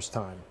for the first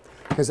time.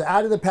 Because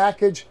out of the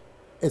package,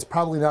 it's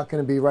probably not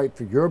going to be right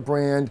for your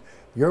brand,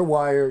 your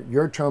wire,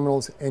 your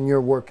terminals, and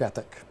your work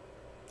ethic.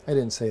 I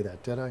didn't say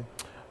that, did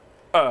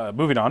I?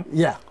 Moving on.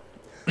 Yeah.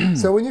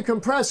 So when you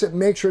compress it,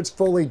 make sure it's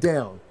fully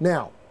down.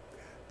 Now,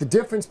 the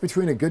difference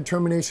between a good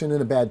termination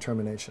and a bad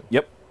termination.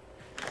 Yep.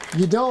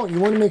 You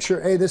want to make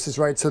sure, A, this is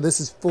right, so this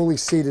is fully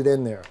seated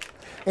in there.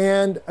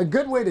 And a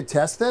good way to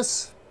test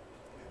this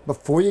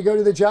before you go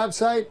to the job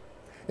site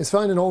is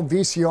find an old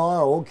VCR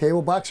or old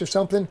cable box or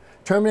something,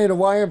 terminate a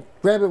wire,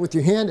 grab it with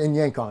your hand, and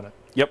yank on it.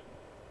 Yep.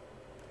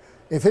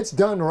 If it's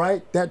done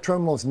right, that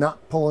terminal is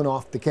not pulling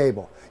off the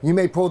cable. You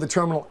may pull the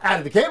terminal out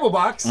of the cable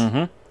box,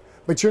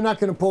 but you're not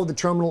going to pull the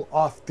terminal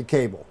off the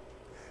cable.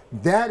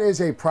 That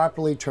is a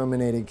properly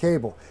terminated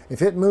cable.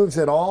 If it moves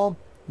at all,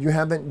 you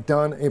haven't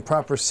done a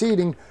proper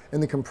seating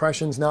and the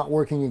compression's not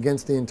working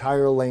against the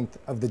entire length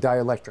of the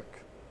dielectric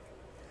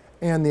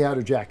and the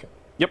outer jacket.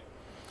 Yep.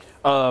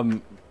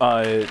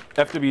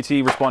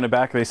 FWT responded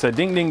back. They said,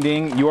 ding, ding,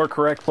 ding, you are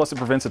correct, plus it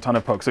prevents a ton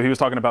of poke. So he was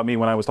talking about me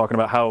when I was talking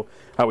about how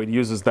he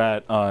uses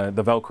that,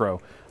 the Velcro.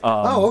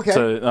 Oh, okay.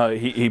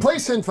 So,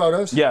 please send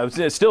photos. Yeah,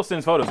 it still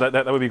sends photos.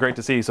 That would be great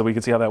to see, so we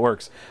can see how that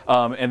works.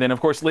 And then,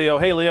 of course, Leo.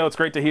 Hey, Leo, it's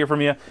great to hear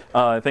from you.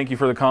 Thank you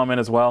for the comment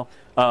as well.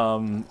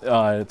 So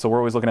we're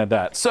always looking at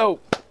that.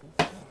 So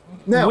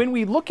now, when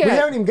we look at... We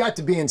haven't even got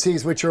to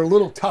BNCs, which are a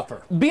little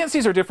tougher.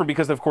 BNCs are different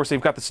because, of course, they've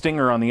got the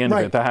stinger on the end of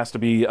it that has to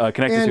be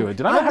connected to it.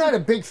 I'm not a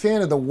big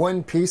fan of the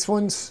one-piece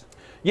ones.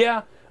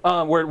 Yeah,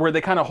 where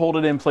they kind of hold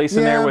it in place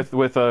in there with the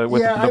pressure a little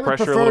bit. Yeah, I would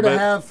prefer to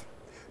have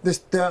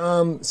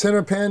the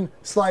center pin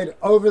slide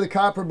over the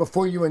copper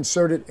before you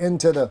insert it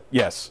into the...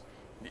 Yes.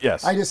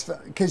 Yes.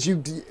 Because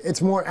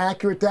it's more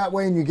accurate that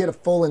way and you get a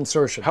full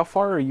insertion. How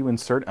far are you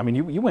inserting? I mean,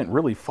 you went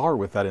really far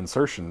with that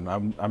insertion.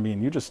 I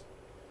mean, you just...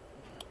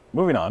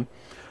 Moving on.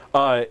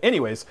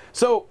 Anyways,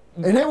 so...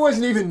 And it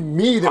wasn't even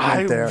me that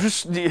went there. I'm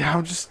just...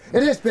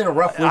 It has been a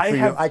rough week for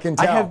you, I can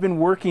tell. I have been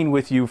working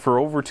with you for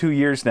over 2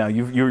 years now.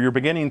 You're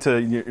beginning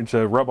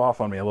to rub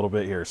off on me a little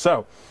bit here.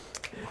 So,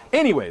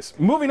 anyways,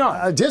 moving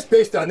on. Just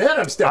based on that,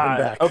 I'm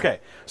stepping back.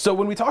 Okay, so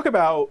when we talk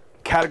about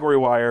category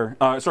wire,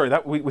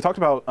 we talked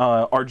about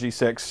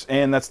RG6,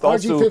 and that's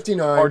also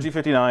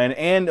RG59,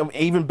 and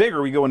even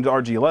bigger, we go into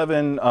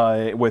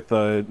RG11 with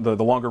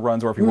the longer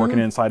runs, or if you're working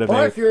inside of it.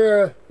 Or if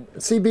you're a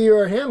CB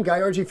or a ham guy,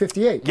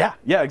 RG58.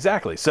 Yeah,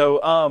 exactly. So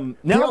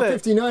now the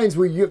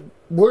L59s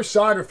were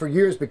soldered for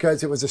years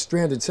because it was a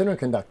stranded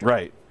semiconductor.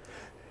 Right.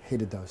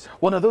 Hated those.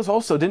 Well, no, those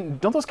also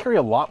don't those carry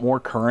a lot more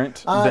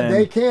current?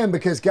 They can,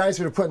 because guys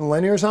that are putting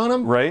linears on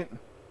them. Right.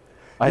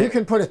 You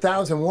can put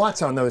 1,000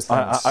 watts on those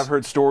things. I've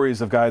heard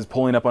stories of guys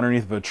pulling up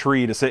underneath of a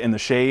tree to sit in the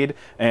shade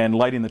and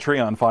lighting the tree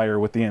on fire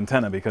with the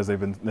antenna because they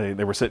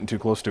were sitting too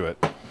close to it.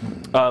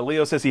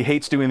 Leo says he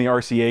hates doing the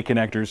RCA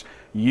connectors.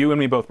 You and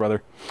me both,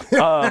 brother.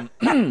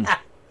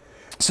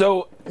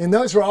 So, and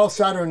those were all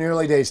soldered in the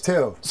early days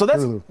too. So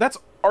that's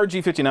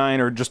RG59,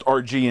 or just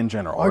RG in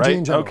general, RG right?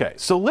 in general. Okay,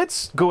 so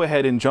let's go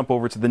ahead and jump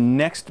over to the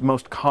next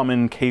most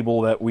common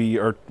cable that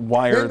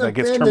wire that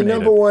gets terminated. The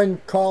number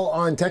one call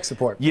on tech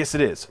support. Yes,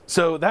 it is.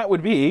 So that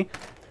would be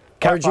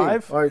Cat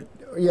 5.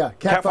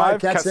 Cat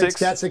 5, Cat 6,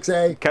 Cat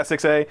 6A. Cat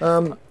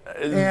 6A.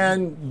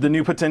 And the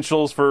new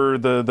potentials for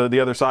the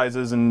other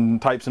sizes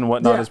and types and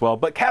whatnot as well.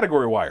 But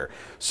category wire.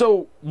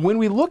 So when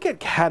we look at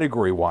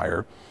category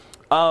wire,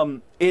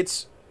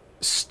 it's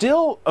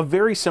still a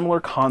very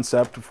similar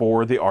concept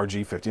for the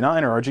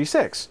RG59 or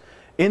RG6,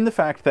 in the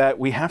fact that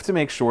we have to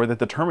make sure that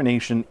the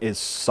termination is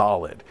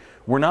solid.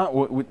 We're not,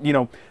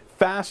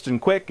 fast and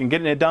quick and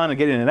getting it done and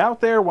getting it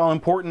out there, while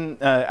important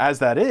as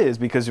that is,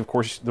 because of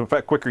course the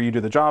quicker you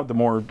do the job, the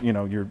more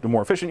the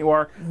more efficient you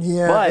are.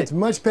 Yeah, but it's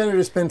much better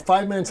to spend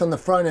 5 minutes on the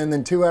front end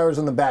than 2 hours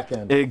on the back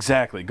end.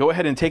 Exactly. Go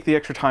ahead and take the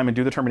extra time and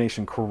do the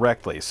termination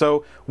correctly.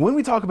 So when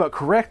we talk about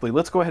correctly,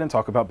 let's go ahead and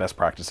talk about best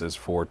practices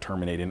for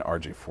terminating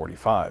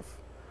RG45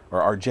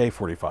 or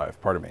RJ45.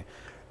 Pardon me.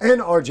 And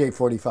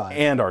RJ45.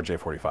 And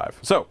RJ45.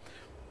 So,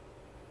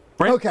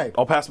 Brent,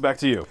 I'll pass it back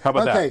to you. How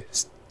about that? Okay.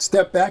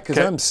 Step back, because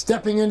I'm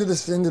stepping into the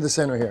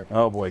center here.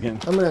 Oh boy, again.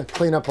 I'm going to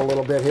clean up a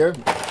little bit here.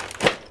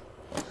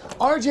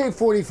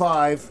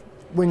 RJ45,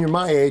 when you're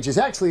my age, is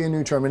actually a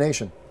new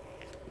termination.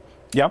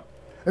 Yeah.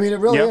 I mean, it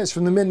really is,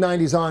 from the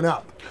mid-90s on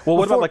up. Well,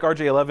 what about like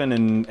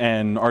RJ11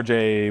 and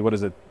RJ, what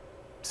is it,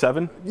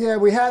 7? Yeah,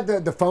 we had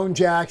the phone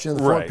jacks, the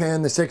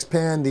 4-pin, the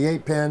 6-pin, the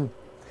 8-pin.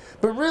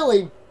 But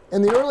really,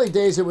 in the early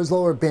days, it was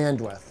lower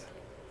bandwidth.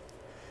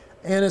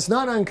 And it's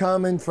not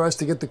uncommon for us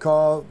to get the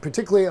call,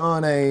 particularly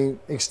on a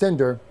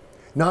extender,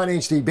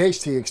 non-HD base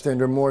T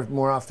extender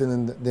more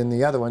often than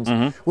the other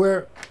ones,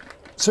 where,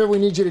 sir, we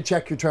need you to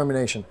check your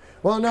termination.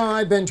 Well, no,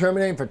 I've been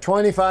terminating for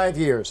 25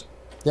 years.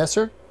 Yes,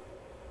 sir?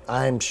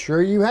 I'm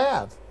sure you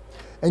have.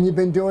 And you've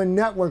been doing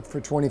network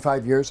for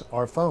 25 years,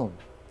 or phone.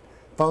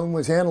 Phone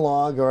was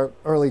analog or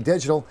early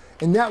digital,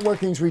 and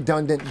networking's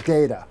redundant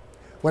data.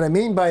 What I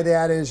mean by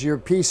that is your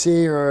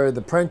PC or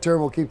the printer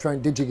will keep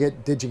trying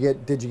digigit.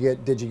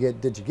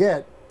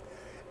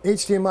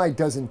 HDMI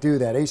doesn't do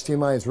that.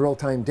 HDMI is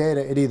real-time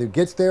data. It either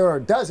gets there or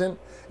it doesn't,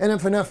 and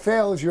if enough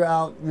fails, you're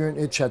out,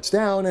 it shuts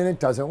down and it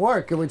doesn't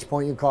work, at which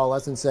point you call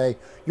us and say,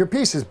 your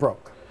piece is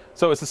broke.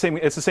 So it's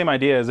the same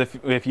idea as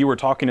if you were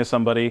talking to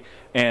somebody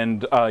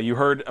and you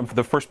heard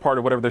the first part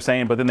of whatever they're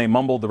saying, but then they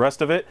mumbled the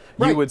rest of it.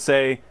 Right. You would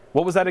say,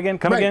 what was that again?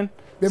 Come again?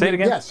 Say it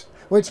again? Yes,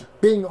 which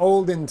being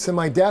old and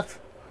semi-deaf,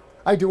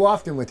 I do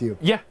often with you.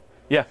 Yeah,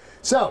 yeah.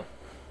 So,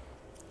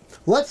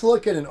 let's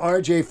look at an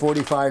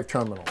RJ45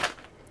 terminal.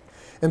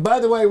 And by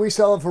the way, we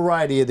sell a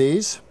variety of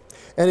these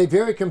at a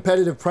very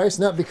competitive price,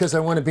 not because I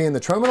want to be in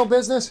the terminal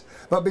business,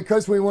 but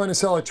because we want to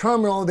sell a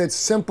terminal that's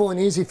simple and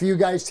easy for you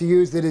guys to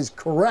use, that is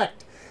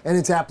correct in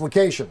its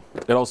application.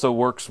 It also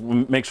works,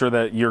 make sure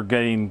that you're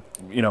getting,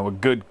 a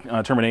good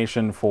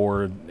termination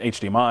for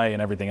HDMI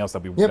and everything else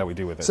that we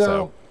do with it.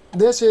 So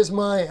this is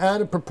my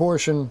out of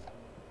proportion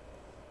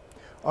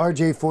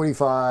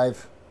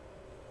RJ45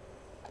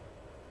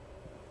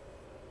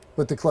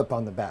 with the clip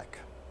on the back.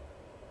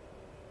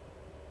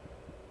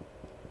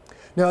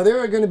 Now there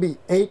are going to be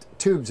 8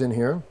 tubes in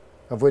here,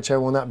 of which I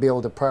will not be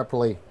able to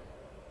properly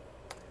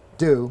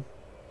do.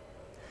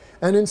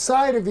 And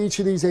inside of each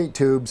of these 8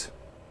 tubes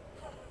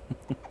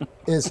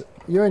is,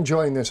 you're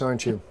enjoying this,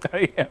 aren't you?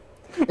 Yeah.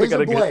 We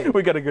got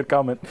a good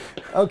comment.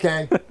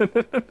 Okay.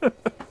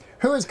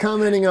 Who is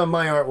commenting on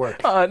my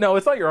artwork? No,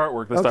 it's not your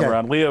artwork this time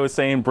around. Leo is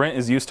saying Brent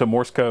is used to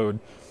Morse code.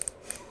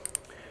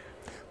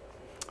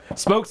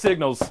 Smoke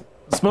signals.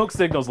 Smoke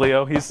signals,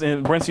 Leo.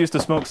 Brent's used to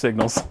smoke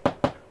signals.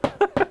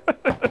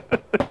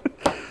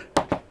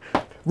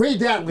 Read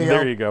that, Leo.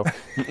 There you go.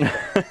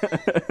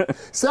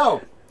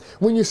 So,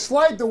 when you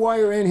slide the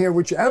wire in here,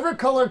 whichever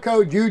color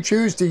code you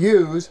choose to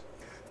use,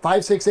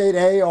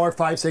 568A or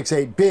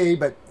 568B,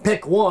 but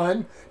pick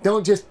one.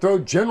 Don't just throw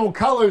general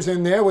colors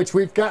in there, which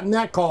we've gotten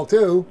that call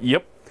too.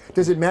 Yep.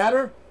 Does it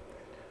matter?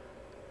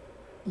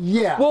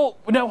 Yeah. Well,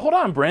 now hold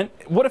on, Brent.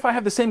 What if I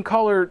have the same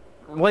color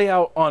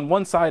layout on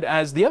one side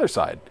as the other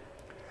side?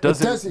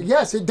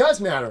 Yes, it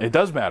does matter. It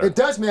does matter. It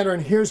does matter,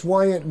 and here's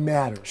why it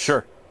matters.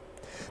 Sure.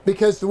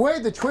 Because the way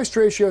the twist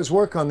ratios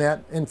work on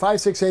that in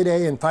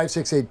 568A and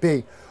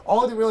 568B,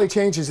 all that really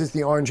changes is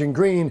the orange and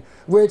green,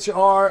 which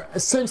are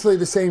essentially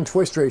the same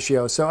twist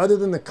ratio. So other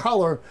than the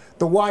color,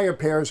 the wire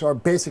pairs are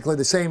basically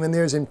the same, and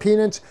there's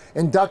impedance,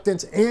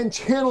 inductance, and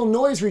channel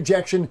noise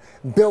rejection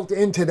built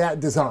into that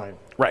design.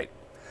 Right.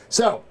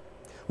 So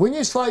when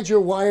you slide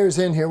your wires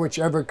in here,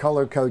 whichever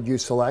color code you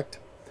select,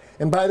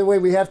 and by the way,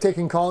 we have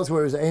taken calls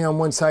where it was A on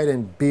one side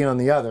and B on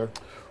the other.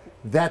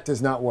 That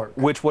does not work.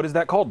 What is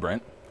that called,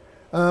 Brent?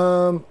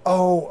 A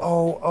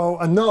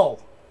null.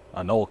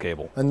 A null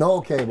cable. A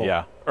null cable.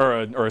 Yeah,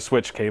 or a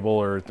switch cable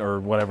or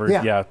whatever.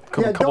 Yeah,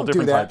 couple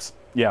different types.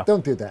 Yeah.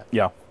 Don't do that.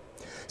 Yeah.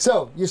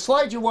 So you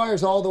slide your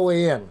wires all the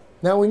way in.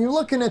 Now when you're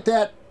looking at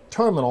that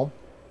terminal,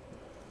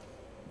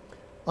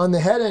 on the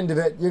head end of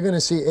it, you're going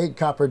to see 8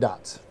 copper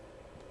dots.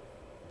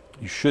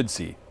 You should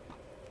see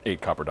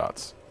 8 copper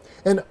dots.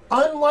 And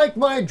unlike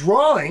my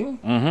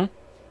drawing,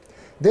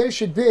 they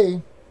should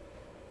be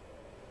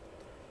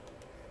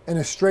in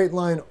a straight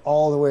line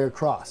all the way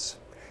across.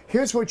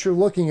 Here's what you're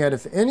looking at.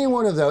 If any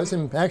one of those,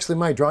 and actually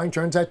my drawing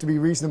turns out to be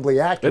reasonably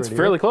accurate. It's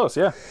fairly close,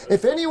 yeah.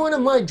 If any one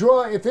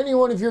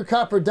of your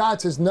copper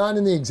dots is not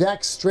in the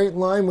exact straight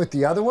line with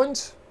the other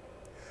ones,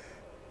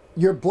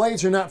 your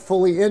blades are not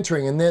fully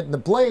entering. And then the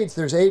blades,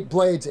 there's 8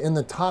 blades in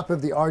the top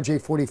of the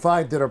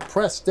RJ45 that are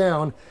pressed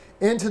down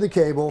into the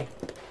cable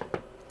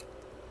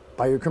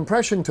by your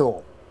compression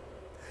tool.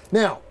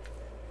 Now,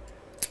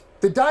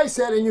 the die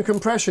set in your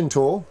compression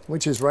tool,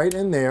 which is right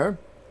in there,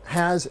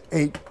 has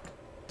 8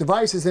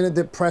 devices in it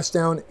that press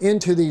down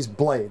into these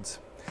blades.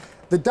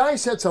 The die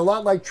set's a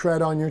lot like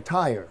tread on your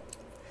tire.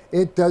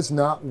 It does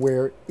not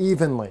wear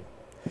evenly.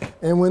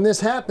 And when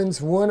this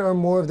happens, one or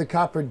more of the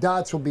copper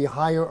dots will be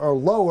higher or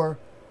lower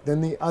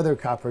than the other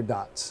copper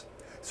dots.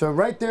 So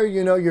right there,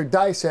 you know your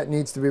die set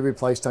needs to be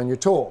replaced on your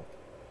tool.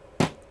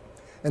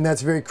 And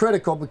that's very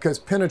critical because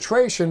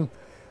penetration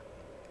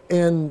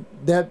and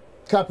that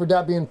copper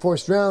dot being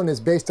forced around is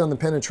based on the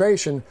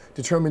penetration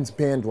determines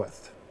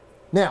bandwidth.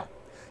 Now,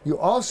 you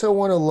also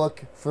want to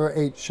look for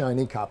 8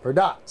 shiny copper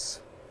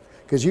dots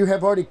because you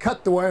have already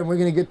cut the wire, and we're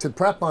going to get to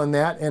prep on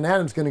that, and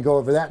Adam's going to go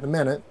over that in a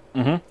minute,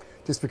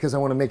 just because I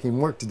want to make him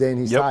work today and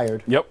he's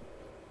tired. Yep.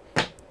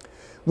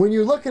 When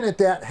you're looking at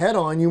that head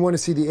on, you want to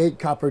see the 8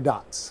 copper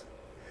dots.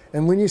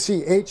 And when you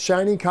see 8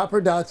 shiny copper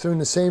dots are in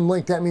the same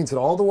length, that means that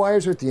all the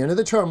wires are at the end of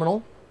the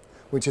terminal,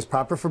 which is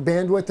proper for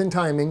bandwidth and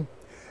timing,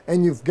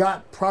 and you've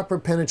got proper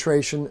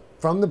penetration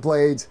from the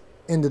blades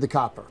into the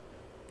copper.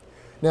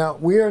 Now,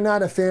 we are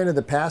not a fan of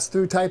the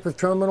pass-through type of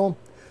terminal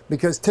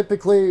because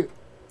typically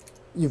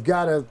you've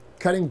got a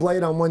cutting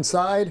blade on one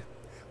side.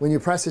 When you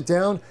press it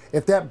down,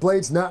 if that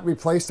blade's not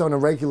replaced on a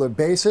regular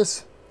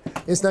basis,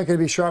 it's not going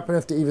to be sharp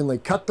enough to evenly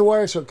cut the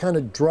wire, so it kind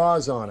of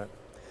draws on it.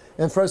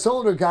 And for us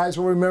older guys,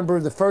 we'll remember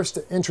the first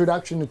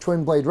introduction to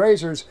twin blade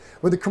razors,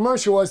 where the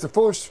commercial was the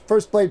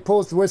first blade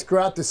pulls the whisker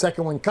out, the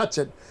second one cuts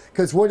it,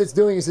 because what it's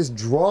doing is it's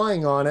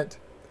drawing on it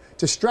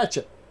to stretch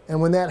it. And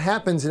when that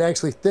happens, it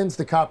actually thins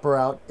the copper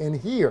out in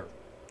here,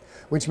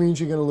 which means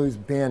you're going to lose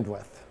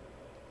bandwidth.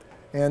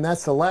 And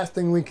that's the last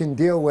thing we can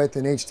deal with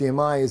in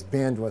HDMI is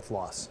bandwidth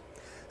loss.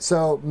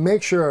 So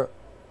make sure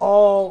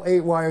all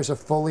 8 wires are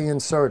fully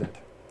inserted.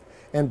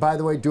 And by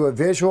the way, do a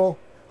visual,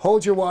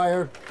 hold your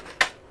wire,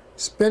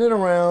 spin it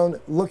around,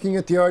 looking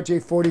at the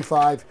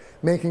RJ45,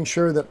 making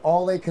sure that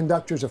all 8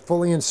 conductors are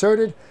fully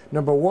inserted.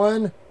 Number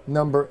 1,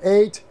 number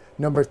 8,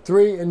 number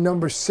 3, and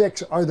number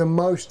 6 are the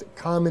most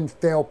common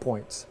fail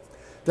points.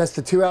 That's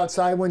the 2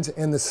 outside ones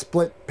and the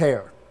split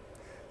pair.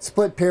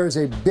 Split pair is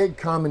a big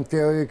common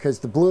failure because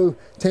the blue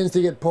tends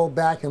to get pulled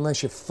back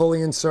unless you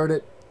fully insert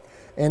it.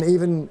 And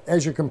even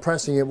as you're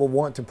compressing it will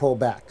want to pull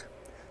back.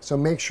 So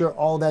make sure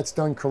all that's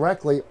done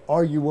correctly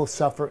or you will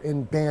suffer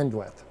in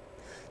bandwidth.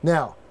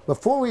 Now,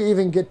 before we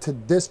even get to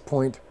this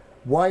point,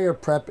 wire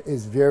prep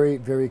is very,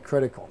 very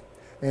critical.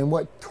 And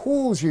what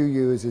tools you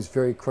use is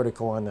very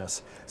critical on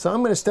this. So I'm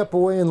going to step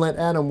away and let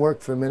Adam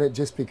work for a minute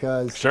just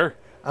because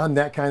I'm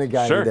that kind of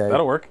guy today. Sure,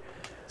 that'll work.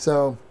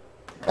 So,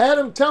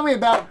 Adam, tell me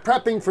about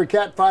prepping for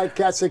Cat 5,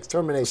 Cat 6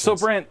 terminations. So,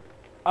 Brent,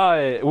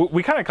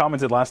 we kind of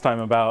commented last time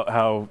about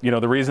how, you know,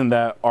 the reason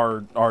that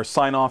our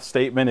sign-off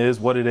statement is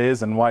what it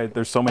is and why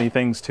there's so many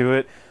things to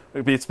it.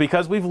 It's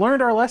because we've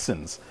learned our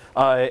lessons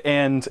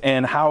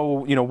and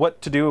how, you know,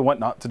 what to do and what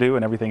not to do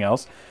and everything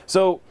else.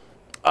 So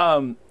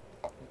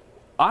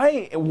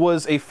I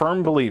was a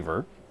firm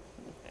believer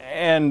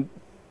and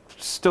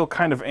still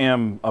kind of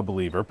am a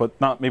believer, but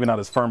maybe not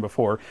as firm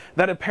before,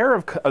 that a pair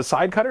of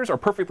side cutters are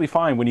perfectly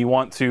fine when you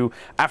want to,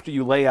 after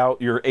you lay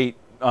out your 8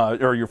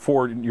 or your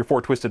four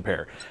twisted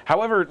pair.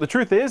 However, the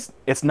truth is,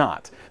 it's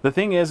not. The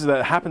thing is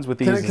that happens with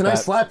these. Can I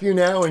slap you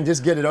now and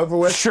just get it over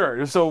with?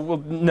 Sure. So, well,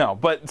 no.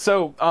 But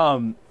so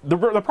the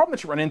problem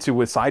that you run into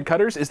with side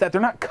cutters is that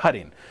they're not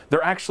cutting;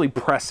 they're actually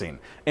pressing.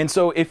 And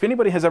so, if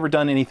anybody has ever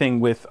done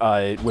anything with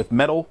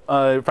metal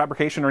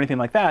fabrication or anything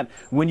like that,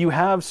 when you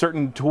have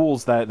certain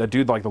tools that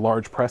do like the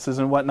large presses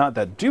and whatnot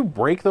that do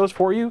break those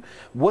for you,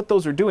 what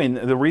those are doing,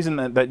 the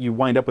reason that you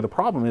wind up with a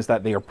problem is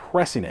that they are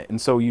pressing it,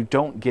 and so you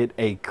don't get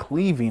a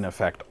cleaving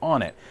effect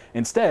on it.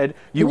 Instead,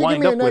 you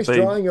wind up with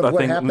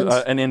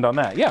an end on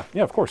that. Yeah,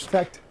 of course. In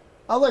fact,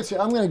 I'll let you.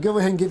 I'm going to go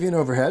ahead and give you an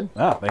overhead.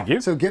 Ah, thank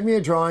you. So give me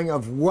a drawing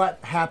of what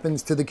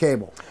happens to the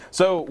cable.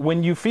 So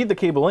when you feed the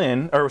cable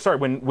in, or sorry,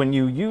 when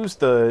you use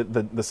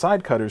the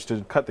side cutters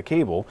to cut the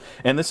cable,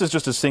 and this is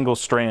just a single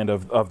strand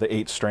of the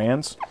 8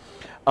 strands,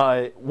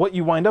 what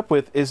you wind up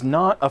with is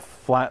not a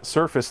flat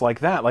surface like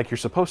that, like you're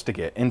supposed to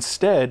get.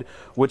 Instead,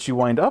 what you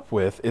wind up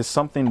with is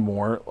something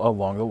more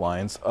along the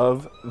lines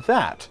of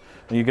that.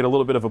 And you get a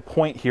little bit of a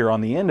point here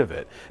on the end of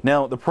it.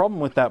 Now, the problem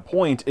with that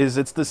point is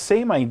it's the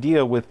same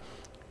idea with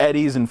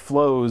eddies and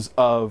flows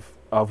of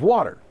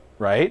water,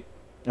 right?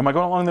 Am I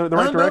going along the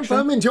right direction?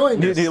 I'm enjoying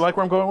this. Do you like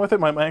where I'm going with it,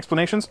 my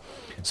explanations?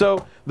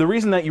 So the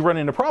reason that you run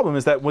into a problem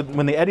is that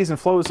when the eddies and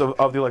flows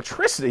of the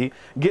electricity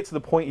get to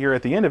the point here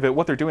at the end of it,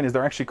 what they're doing is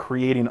they're actually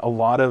creating a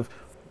lot of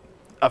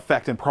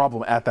effect and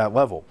problem at that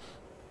level.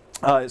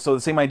 So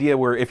the same idea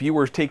where if you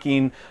were take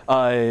a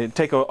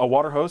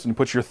water hose and you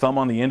put your thumb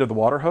on the end of the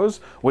water hose,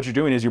 what you're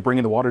doing is you're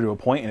bringing the water to a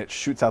point and it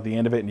shoots out the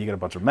end of it and you get a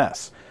bunch of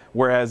mess.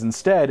 Whereas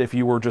instead, if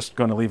you were just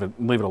going to leave it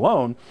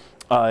alone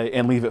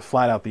and leave it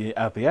flat out the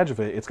edge of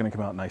it, it's going to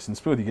come out nice and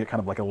smooth. You get kind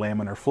of like a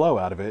laminar flow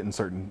out of it in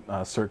certain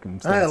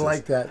circumstances. I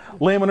like that.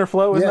 Laminar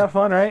flow, isn't that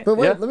fun, right? But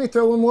wait, let me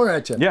throw one more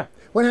at you. Yeah.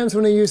 What happens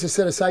when they use a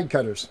set of side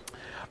cutters?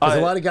 Because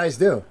a lot of guys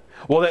do.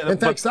 Well, in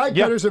fact, side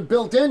cutters are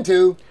built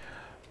into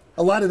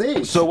a lot of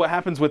these. So what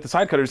happens with the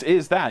side cutters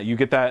is that you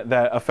get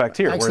that effect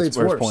here. Actually, where it's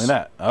worse. pulling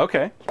that.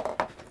 Okay.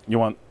 You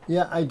want?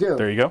 Yeah, I do.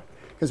 There you go.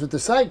 Because with the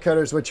side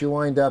cutters, what you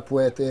wind up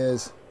with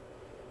is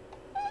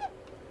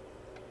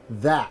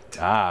that.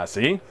 Ah,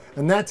 see?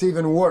 And that's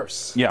even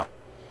worse. Yeah.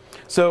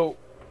 So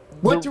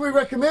what do we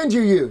recommend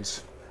you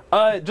use?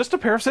 Just a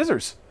pair of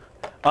scissors.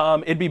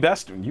 It'd be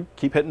best. You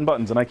keep hitting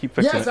buttons and I keep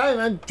fixing it. Yes,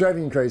 I'm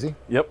driving you crazy.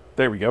 Yep,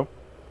 there we go.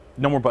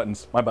 No more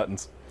buttons. My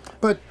buttons.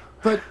 But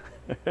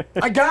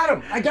I got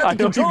them. I got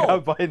the control. You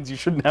have buttons. You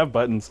shouldn't have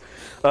buttons.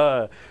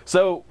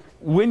 So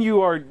when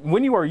you are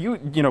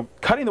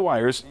cutting the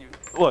wires,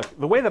 look,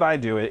 the way that I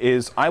do it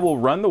is I will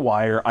run the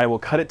wire, I will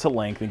cut it to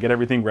length and get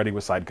everything ready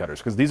with side cutters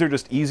because these are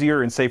just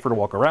easier and safer to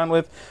walk around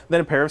with than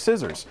a pair of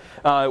scissors.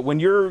 When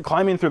you're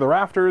climbing through the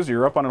rafters,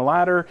 you're up on a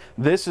ladder,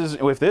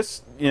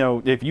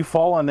 if you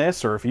fall on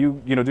this or if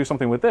you do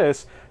something with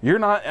this, you're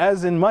not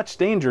as in much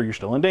danger. You're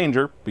still in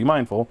danger, be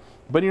mindful,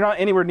 but you're not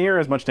anywhere near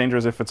as much danger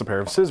as if it's a pair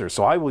of scissors.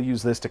 So I will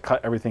use this to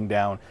cut everything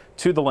down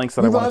to the lengths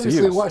that I want to use.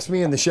 You've obviously watched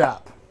me in the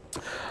shop.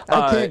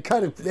 I can't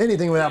cut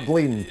anything without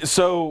bleeding.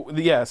 So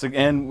yes,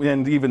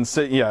 and even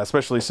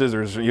especially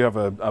scissors. You have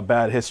a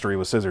bad history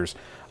with scissors.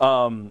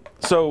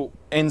 So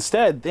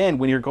instead, then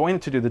when you're going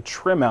to do the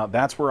trim out,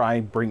 that's where I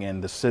bring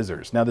in the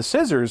scissors. Now the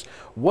scissors,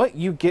 what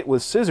you get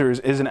with scissors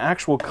is an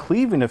actual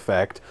cleaving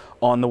effect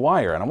on the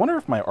wire. And I wonder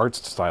if my art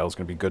style is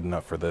going to be good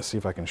enough for this. See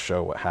if I can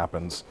show what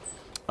happens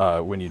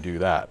when you do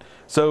that.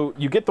 So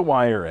you get the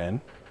wire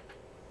in,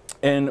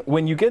 and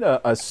when you get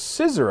a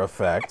scissor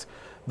effect,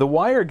 the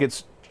wire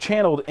gets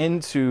channeled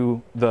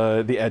into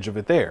the edge of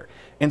it there.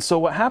 And so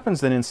what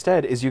happens then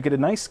instead is you get a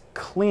nice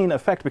clean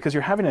effect because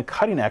you're having a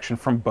cutting action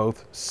from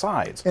both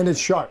sides. And it's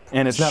sharp.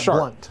 And it's not sharp.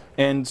 Blunt.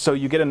 And so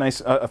you get a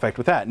nice effect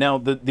with that. Now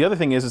the other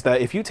thing is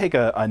that if you take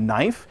a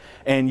knife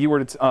and you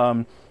were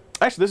to,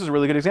 actually this is a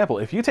really good example.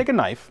 If you take a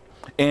knife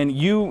and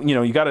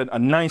you got a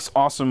nice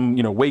awesome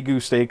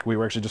Wagyu steak. We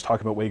were actually just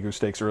talking about Wagyu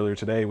steaks earlier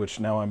today, which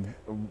now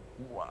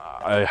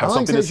I have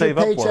something to save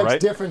up for, right?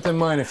 Different than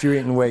mine if you're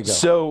eating Wagyu.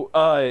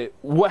 So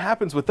what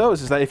happens with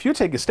those is that if you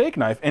take a steak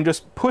knife and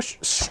just push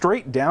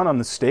straight down on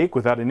the steak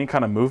without any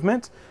kind of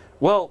movement,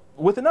 well,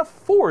 with enough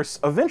force,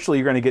 eventually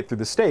you're going to get through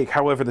the steak.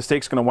 However, the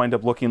steak's going to wind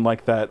up looking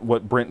like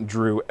what Brent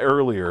drew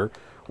earlier,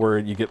 where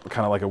you get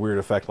kind of like a weird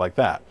effect like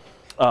that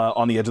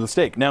on the edge of the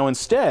steak. Now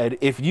instead,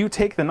 if you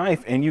take the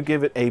knife and you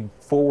give it a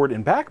forward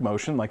and back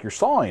motion like you're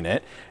sawing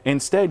it,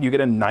 instead you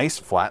get a nice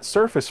flat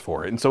surface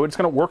for it. And so it's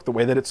going to work the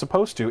way that it's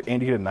supposed to,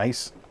 and you get a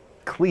nice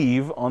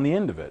cleave on the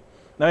end of it.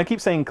 Now I keep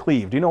saying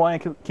cleave. Do you know why I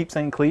keep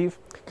saying cleave?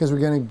 Because we're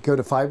going to go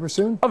to fiber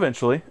soon?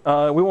 Eventually.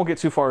 We won't get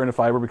too far into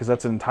fiber because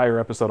that's an entire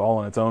episode all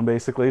on its own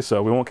basically,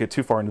 so we won't get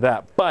too far into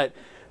that. But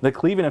the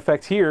cleaving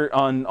effect here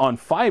on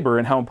fiber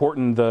and how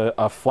important the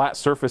flat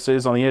surface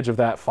is on the edge of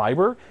that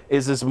fiber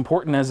is as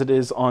important as it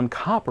is on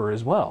copper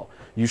as well.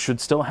 You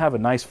should still have a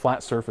nice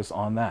flat surface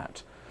on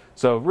that.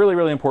 So really,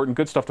 really important.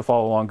 Good stuff to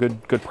follow along.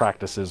 Good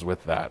practices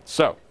with that.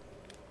 So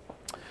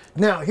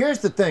now here's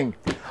the thing.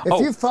 If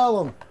you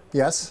follow,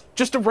 yes,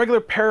 just a regular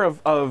pair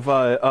of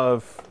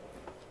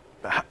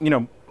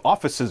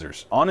office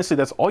scissors. Honestly,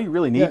 that's all you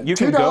really need. Yeah, you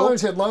can go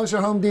 $2 at Lowe's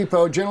or Home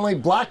Depot, generally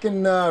black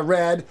and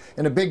red,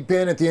 and a big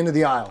bin at the end of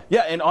the aisle.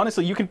 Yeah, and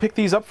honestly, you can pick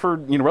these up for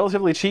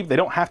relatively cheap. They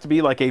don't have to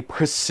be like a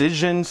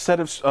precision set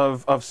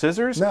of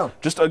scissors. No,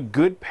 just a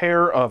good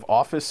pair of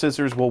office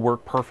scissors will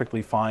work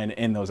perfectly fine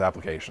in those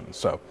applications.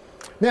 So,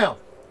 now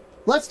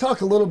let's talk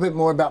a little bit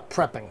more about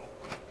prepping.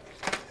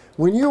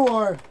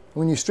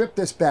 When you strip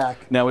this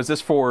back. Now, is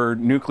this for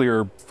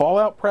nuclear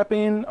fallout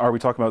prepping? Are we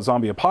talking about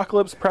zombie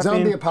apocalypse prepping?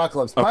 Zombie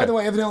apocalypse. Okay. By the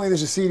way, evidently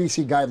there's a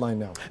CDC guideline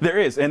now. There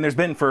is, and there's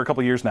been for a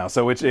couple of years now,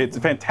 so it's a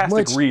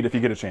fantastic read if you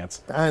get a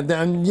chance. And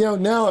then,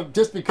 now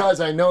just because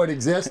I know it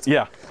exists,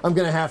 yeah, I'm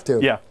going to have to.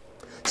 Yeah.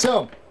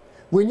 So,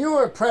 when you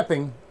are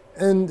prepping,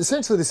 and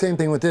essentially the same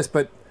thing with this,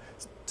 but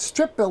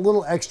strip a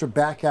little extra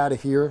back out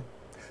of here,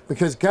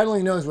 because God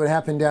only knows what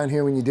happened down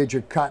here when you did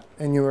your cut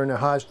and you were in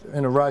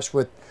a rush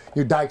with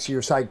your dikes or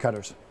your side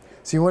cutters.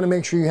 So you want to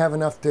make sure you have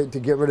enough to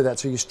get rid of that.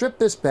 So you strip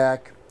this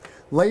back,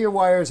 lay your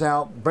wires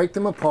out, break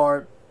them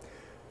apart,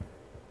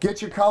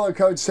 get your collar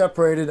codes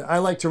separated. I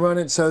like to run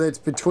it so that it's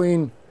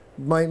between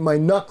my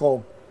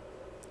knuckle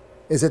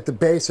is at the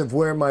base of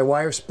where my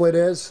wire split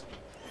is.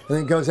 And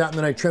then it goes out and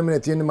then I trim it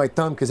at the end of my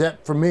thumb because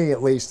that, for me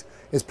at least,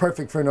 is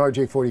perfect for an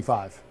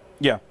RJ45.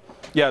 Yeah.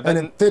 Yeah. And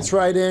it fits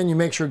right in. You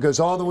make sure it goes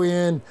all the way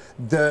in.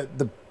 The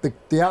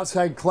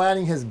outside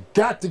cladding has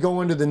got to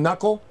go under the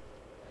knuckle.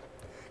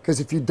 Because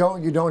if you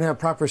don't have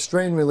proper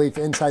strain relief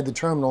inside the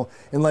terminal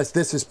unless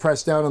this is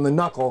pressed down on the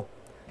knuckle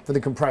for the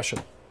compression.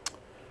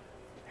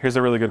 Here's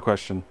a really good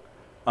question.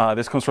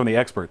 This comes from the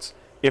experts.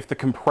 If the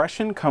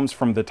compression comes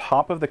from the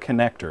top of the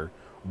connector,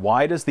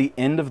 why does the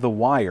end of the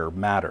wire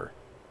matter?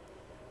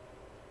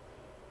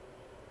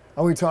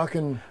 Are we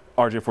talking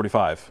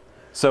RJ45?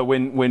 So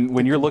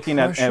when you're looking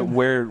at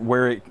where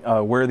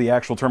the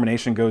actual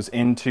termination goes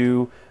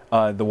into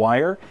the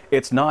wire,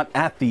 it's not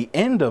at the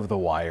end of the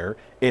wire.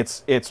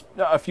 It's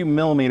a few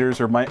millimeters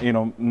or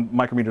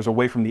micrometers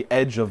away from the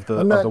edge of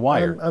the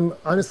wire. I'm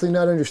honestly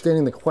not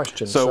understanding the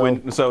question.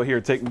 So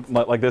here, take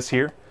like this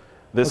here.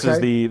 This is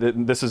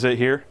this is it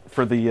here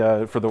for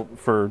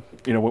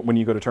when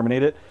you go to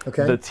terminate it.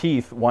 Okay. The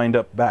teeth wind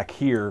up back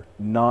here,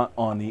 not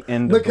on the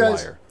end of the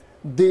wire.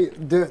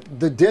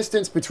 The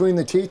distance between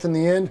the teeth and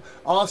the end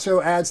also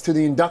adds to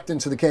the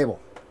inductance of the cable.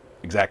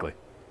 Exactly.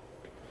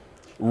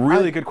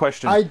 Really good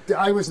question.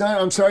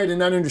 I'm sorry to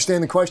not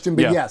understand the question,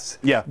 but yes.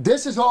 Yeah.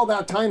 This is all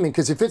about timing,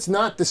 because if it's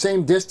not the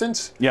same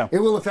distance, it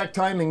will affect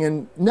timing.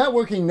 And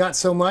networking, not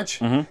so much.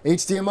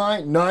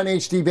 HDMI,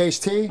 non-HD base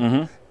T,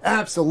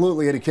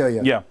 absolutely it'll kill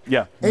you. Yeah,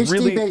 yeah.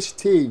 HD base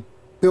T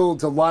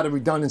builds a lot of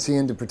redundancy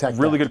in to protect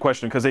Really good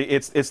question, because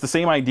it's the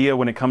same idea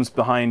when it comes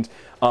behind.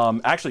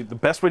 Actually, the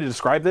best way to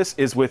describe this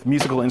is with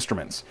musical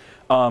instruments.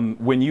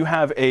 When you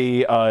have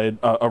a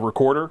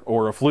recorder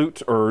or a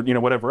flute or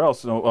whatever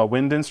else, a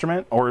wind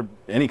instrument or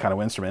any kind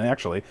of instrument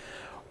actually,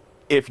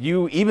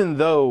 even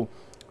though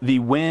the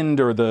wind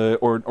or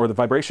the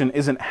vibration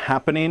isn't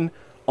happening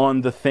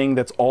on the thing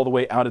that's all the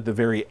way out at the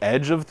very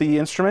edge of the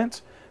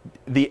instrument,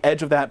 the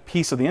edge of that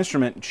piece of the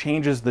instrument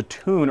changes the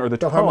tune or the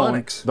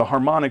tone, the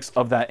harmonics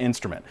of that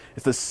instrument.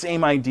 It's the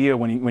same idea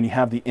when you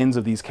have the ends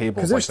of these cables.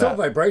 Because there's still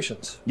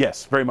vibrations.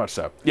 Yes, very much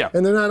so. Yeah.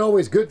 And they're not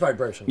always good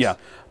vibrations. Yeah.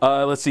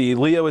 Let's see.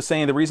 Leo is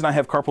saying the reason I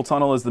have carpal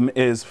tunnel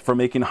is for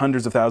making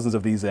hundreds of thousands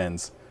of these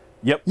ends.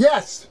 Yep.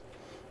 Yes.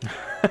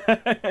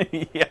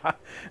 Yeah.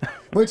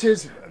 Which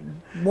is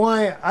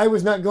why I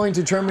was not going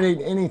to terminate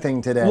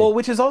anything today. Well,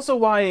 which is also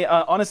why,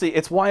 honestly,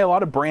 it's why a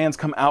lot of brands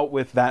come out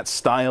with that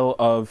style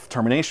of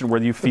termination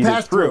where you feed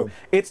it through.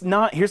 It's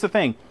not, here's the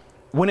thing,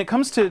 when it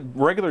comes to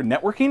regular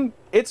networking,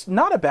 it's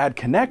not a bad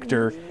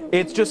connector.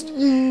 It's just,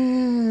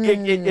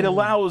 it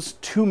allows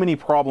too many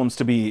problems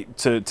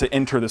to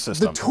enter the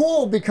system. The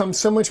tool becomes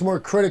so much more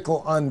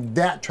critical on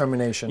that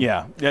termination.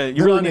 Yeah,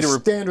 you really need a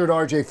standard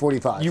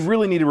RJ45. You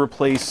really need to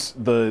replace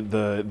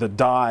the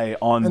die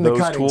on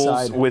those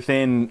tools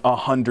within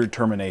 100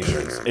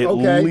 terminations at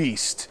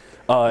least.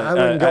 I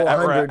wouldn't go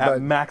 100, at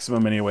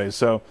maximum, anyways.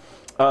 So,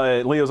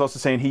 Leo's also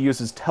saying he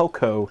uses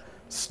Telco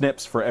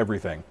snips for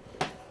everything.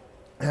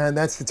 And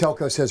that's the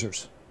Telco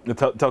scissors. The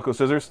Telco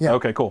scissors? Yeah.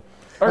 Okay, cool.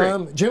 All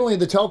right. Generally,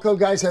 the Telco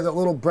guys have that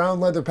little brown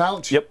leather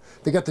pouch. Yep.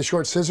 They got the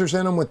short scissors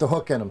in them with the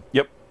hook in them.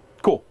 Yep.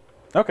 Cool.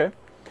 Okay.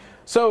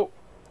 So,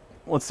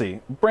 let's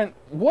see. Brent,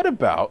 what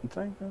about...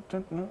 So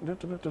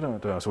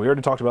we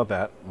already talked about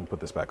that. I'll put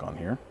this back on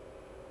here.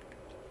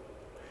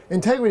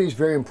 Integrity is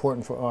very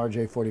important for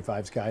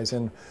RJ45s, guys.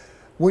 And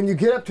when you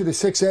get up to the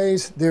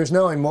 6As, there's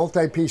now a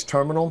multi-piece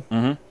terminal.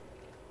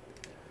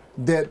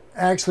 That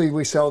actually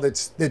we sell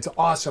that's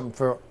awesome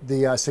for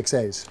the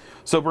 6As.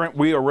 So, Brent,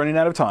 we are running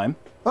out of time.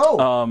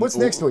 Oh, what's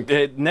next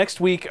week?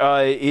 Next week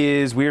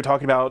is we are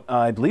talking about,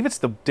 I believe it's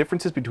the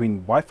differences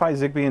between Wi-Fi,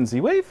 Zigbee, and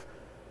Z-Wave?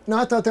 No,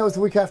 I thought that was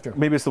the week after.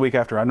 Maybe it's the week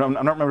after. I don't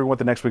remember what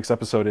the next week's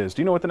episode is.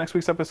 Do you know what the next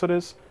week's episode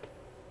is?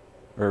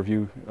 Or have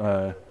you...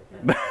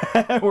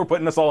 We're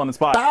putting us all on the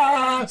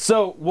spot.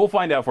 So we'll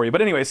find out for you.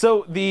 But anyway,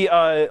 so the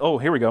oh,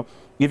 here we go.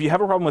 If you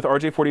have a problem with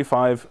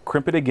RJ45,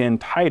 crimp it again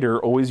tighter.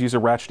 Always use a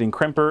ratcheting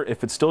crimper.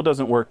 If it still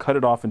doesn't work, cut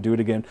it off and do it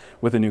again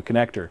with a new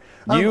connector.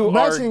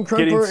 Ratcheting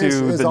crimper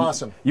is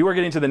awesome. You are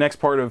getting to the next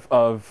part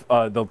of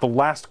the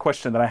last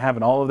question that I have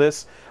in all of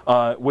this,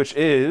 which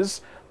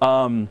is,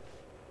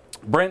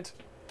 Brent,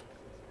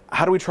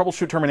 how do we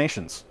troubleshoot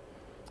terminations?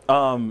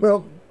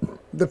 Well,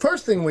 the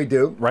first thing we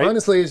do,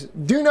 honestly, is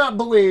do not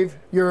believe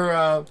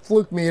your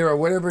fluke meter or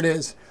whatever it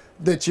is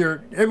that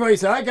everybody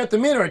said, I got the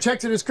meter, I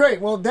checked it, it's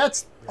great. Well,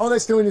 all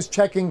that's doing is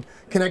checking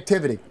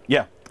connectivity.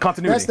 Yeah,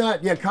 continuity. That's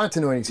not,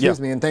 continuity,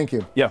 excuse me, and thank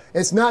you. Yeah.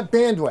 It's not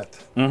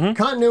bandwidth.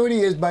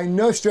 Continuity is by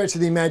no stretch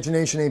of the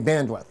imagination a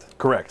bandwidth.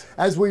 Correct.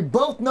 As we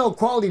both know,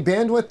 quality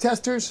bandwidth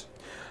testers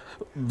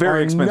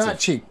very expensive. Not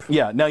cheap.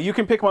 Yeah. Now you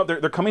can pick them up.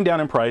 They're coming down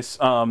in price.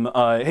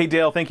 Hey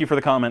Dale, thank you for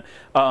the comment.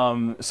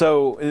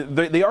 So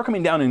they are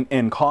coming down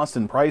in cost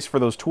and price for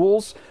those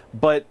tools,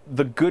 but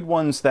the good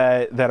ones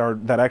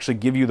that actually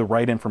give you the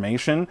right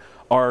information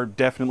are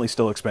definitely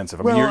still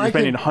expensive. I mean, you're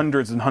spending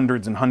hundreds and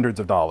hundreds and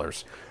hundreds of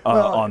dollars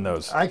on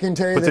those. I can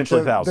tell you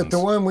that the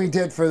one we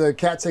did for the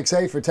Cat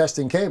 6A for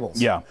testing cables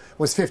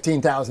was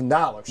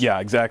 $15,000. Yeah,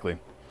 exactly.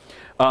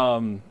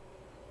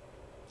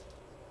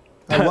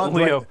 I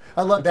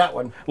love that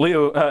one.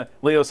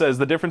 Leo says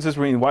the differences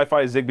between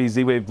Wi-Fi, Zigbee,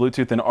 Z-Wave,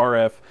 Bluetooth, and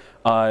RF,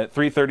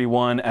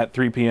 3:31 at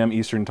 3 p.m.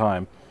 Eastern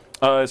Time.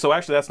 So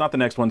actually, that's not the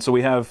next one. So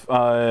we have,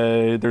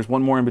 there's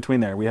one more in between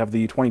there. We have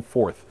the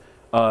 24th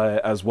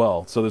as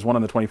well. So there's one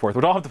on the 24th.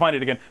 But I'll have to find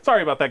it again.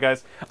 Sorry about that,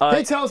 guys.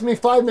 He tells me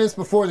 5 minutes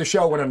before the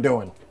show what I'm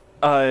doing.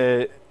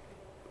 There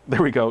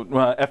we go.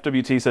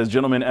 FWT says,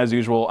 gentlemen, as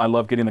usual, I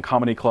love getting the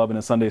comedy club and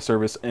a Sunday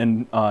service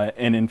in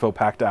info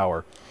packed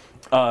hour.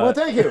 Well,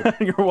 thank you.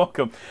 You're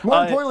welcome.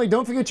 More importantly,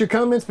 don't forget your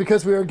comments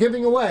because we are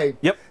giving away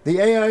the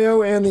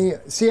AIO and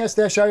the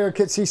CS-IR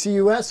kit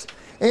CCUS,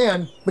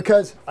 and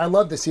because I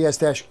love the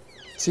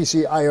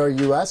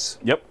CS-CCIRUS.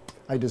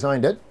 I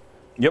designed it.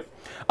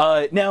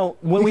 Now,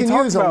 when we talk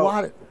about... use a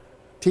lot of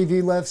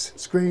TV lifts,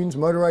 screens,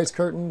 motorized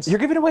curtains. You're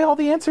giving away all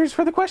the answers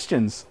for the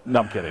questions. No,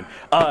 I'm kidding.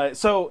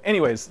 So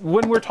anyways,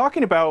 when we're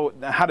talking about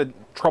how to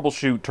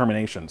troubleshoot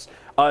terminations,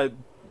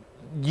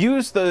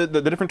 use the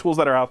different tools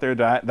that are out there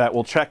that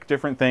will check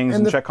different things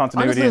and check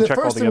continuity and check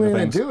all the other things. The first thing we're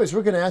going to do is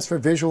we're going to ask for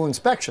visual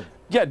inspection.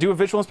 Yeah, do a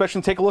visual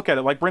inspection, take a look at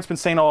it. Like Brent's been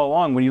saying all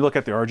along, when you look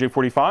at the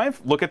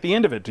RJ45, look at the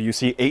end of it. Do you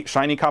see 8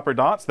 shiny copper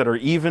dots that are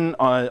even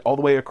all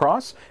the way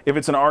across? If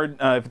it's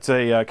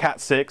a Cat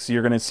 6,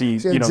 you're going to see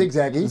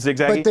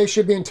zigzaggy. But they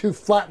should be in 2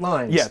 flat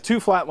lines. Yeah, 2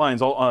 flat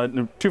lines, all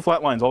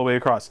the way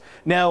across.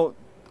 Now,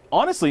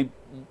 honestly,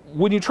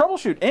 when you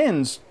troubleshoot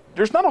ends,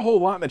 there's not a whole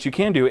lot that you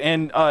can do,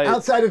 and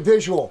outside of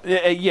visual.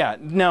 Yeah.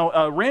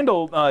 Now,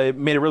 Randall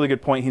made a really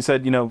good point. He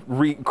said,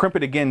 crimp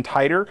it again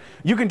tighter.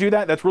 You can do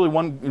that. That's really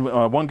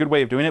one good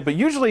way of doing it. But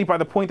usually, by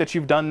the point that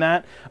you've done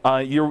that,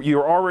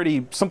 you're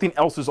already something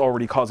else is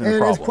already causing the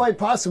problem. And it's quite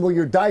possible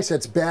your die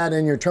set's bad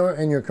in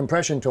your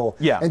compression tool.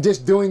 Yeah. And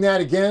just doing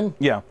that again.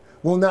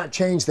 Will not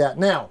change that.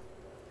 Now,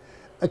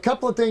 a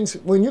couple of things.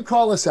 When you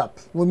call us up,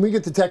 when we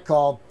get the tech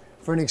call,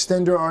 for an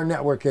extender or a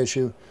network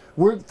issue,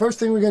 first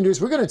thing we're going to do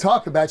is we're going to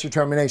talk about your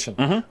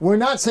termination. We're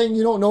not saying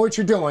you don't know what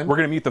you're doing. We're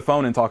going to mute the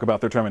phone and talk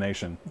about their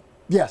termination.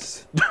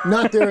 Yes,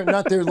 not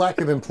their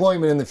lack of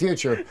employment in the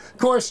future. Of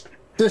course,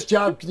 this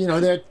job,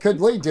 that could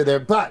lead to there,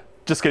 but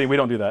just kidding, we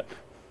don't do that.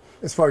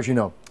 As far as you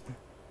know.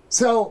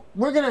 So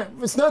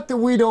it's not that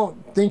we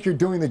don't think you're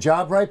doing the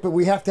job right, but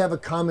we have to have a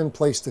common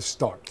place to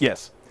start.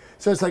 Yes.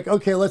 So it's like,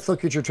 okay, let's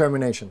look at your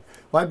termination.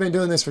 Well, I've been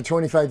doing this for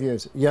 25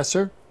 years. Yes,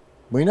 sir.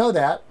 We know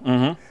that.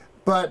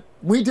 But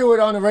we do it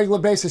on a regular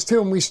basis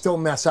too, and we still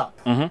mess up.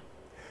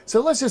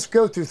 So let's just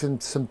go through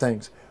some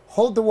things.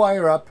 Hold the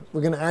wire up.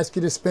 We're going to ask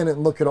you to spin it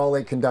and look at all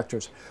 8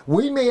 conductors.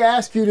 We may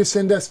ask you to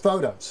send us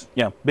photos.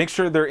 Yeah, make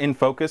sure they're in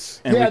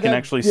focus and we can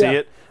actually see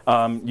it.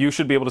 You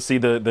should be able to see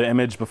the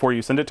image before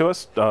you send it to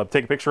us.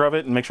 Take a picture of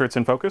it and make sure it's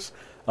in focus,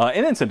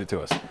 and then send it to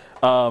us.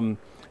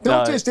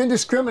 Don't just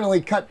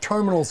indiscriminately cut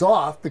terminals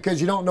off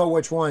because you don't know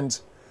which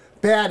one's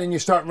bad and you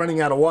start running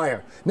out of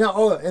wire.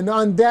 Now, and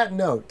on that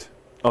note...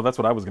 Oh, that's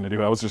what I was going to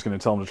do. I was just going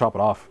to tell them to chop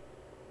it off.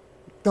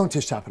 Don't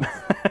just chop it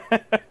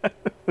off.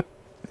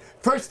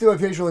 First, do a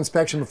visual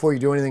inspection before you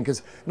do anything,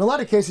 because in a lot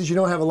of cases, you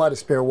don't have a lot of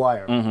spare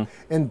wire.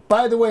 And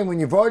by the way, when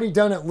you've already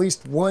done at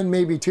least 1,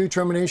 maybe 2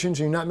 terminations,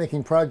 and you're not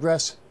making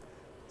progress,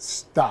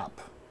 stop.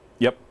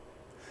 Yep.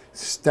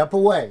 Step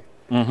away.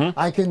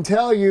 I can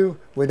tell you,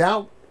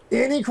 without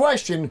any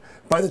question,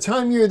 by the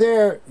time you're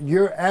there,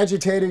 you're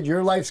agitated,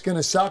 your life's going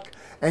to suck,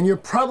 and you're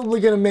probably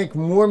going to make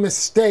more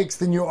mistakes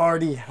than you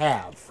already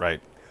have. Right.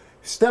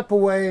 Step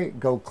away,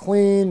 go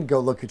clean, go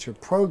look at your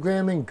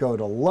programming, go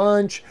to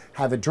lunch,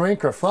 have a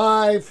drink or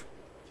 5.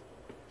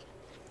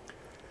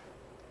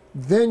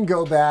 Then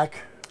go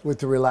back with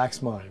the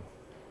relaxed mind.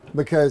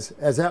 Because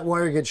as that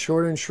wire gets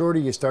shorter and shorter,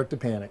 you start to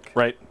panic.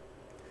 Right.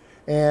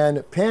 And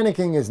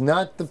panicking is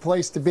not the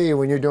place to be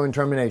when you're doing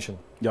termination.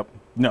 Yep.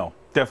 No,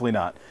 definitely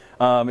not.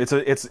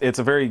 It's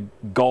a very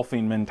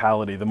golfing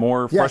mentality. The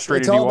more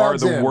frustrated you are,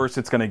 the worse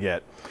it's going to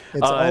get.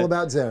 It's all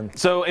about Zen.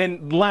 So,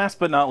 and last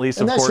but not least,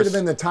 and of course... that should have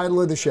been the title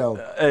of the show.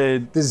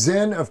 The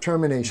Zen of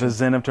Termination. The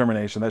Zen of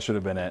Termination. That should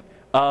have been it.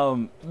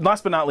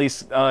 Last but not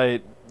least,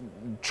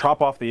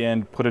 chop off the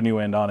end, put a new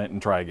end on it,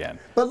 and try again.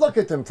 But look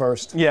at them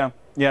first. Yeah.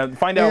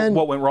 Find out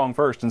what went wrong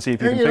first and see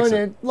if you can fix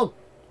it. Look,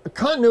 a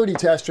continuity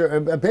tester,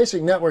 a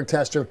basic network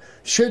tester,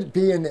 should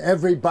be in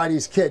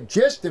everybody's kit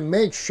just to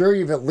make sure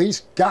you've at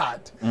least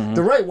got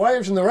the right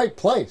wires in the right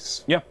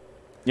place.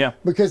 Yeah.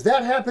 Because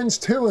that happens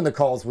too in the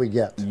calls we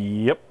get.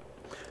 Yep.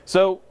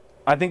 So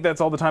I think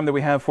that's all the time that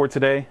we have for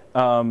today.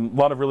 A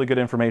lot of really good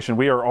information.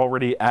 We are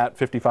already at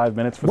 55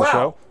 minutes for the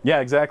show. Yeah,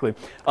 exactly.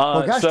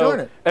 Well, gosh darn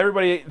it.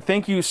 Everybody,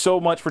 thank you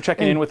so much for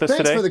checking in with us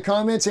today. Thanks for the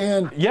comments,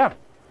 and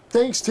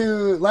thanks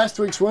to last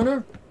week's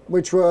winner,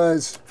 which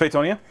was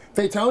Phaetonia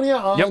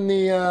on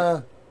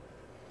the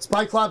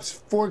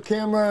Spyclops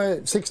 4-camera,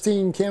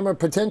 16-camera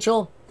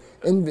potential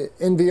in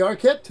VR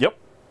kit. Yep.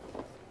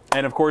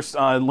 And of course,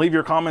 leave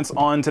your comments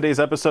on today's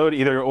episode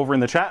either over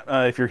in the chat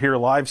if you're here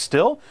live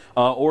still,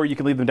 or you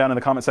can leave them down in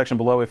the comment section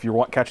below if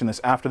you're catching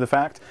this after the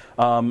fact.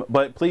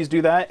 But please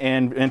do that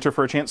and enter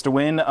for a chance to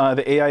win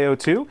the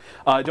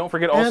AIO2. Don't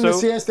forget also... And the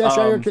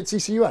CS-IR Kit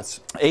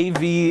CCUS.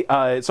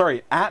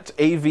 At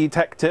AV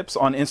Tech Tips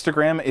on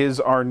Instagram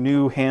is our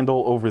new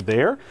handle over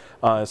there.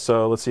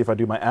 So let's see if I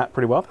do my @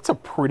 pretty well. That's a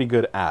pretty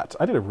good @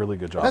 I did a really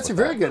good job. That's a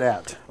very good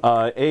 @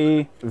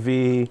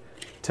 AV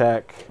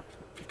Tech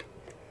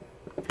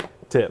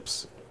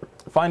Tips.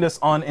 Find us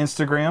on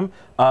Instagram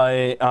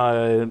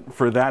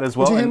for that as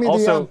well. And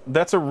also,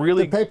 that's a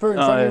really... The paper in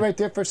front of you right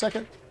there for a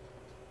second?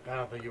 I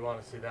don't think you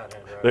want to see that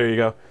handwriting. There you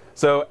go.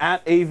 So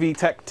at AV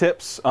Tech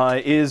Tips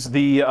is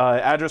the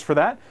address for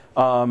that.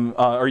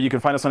 Or you can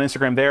find us on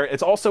Instagram there.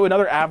 It's also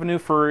another avenue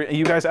for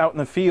you guys out in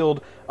the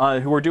field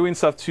who are doing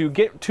stuff to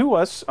get to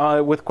us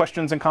with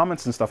questions and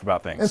comments and stuff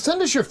about things. And send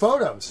us your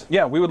photos.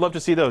 Yeah, we would love to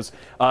see those.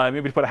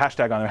 Maybe put a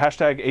hashtag on there.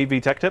 Hashtag AV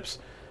Tech Tips.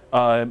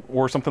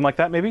 Or something like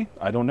that, maybe.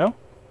 I don't know.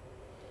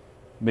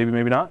 Maybe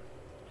not.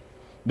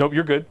 Nope,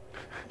 you're good.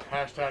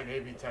 Hashtag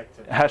AV Tech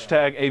Tips.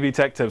 Hashtag AV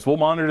Tech Tips. We'll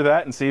monitor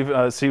that and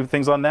see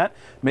things on that.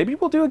 Maybe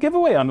we'll do a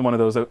giveaway on one of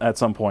those at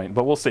some point,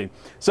 but we'll see.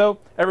 So,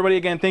 everybody,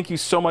 again, thank you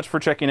so much for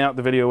checking out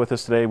the video with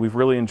us today. We've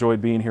really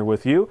enjoyed being here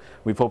with you.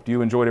 We've hoped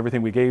you enjoyed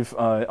everything we gave,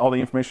 all the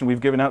information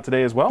we've given out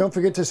today as well. Don't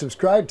forget to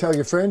subscribe, tell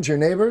your friends, your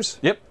neighbors.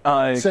 Yep.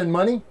 Send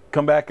money.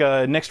 Come back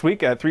next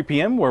week at 3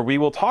 p.m. where we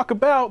will talk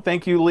about,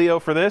 thank you, Leo,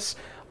 for this,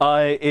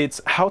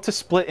 it's how to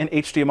split an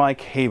HDMI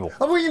cable.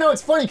 Oh, well,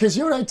 it's funny because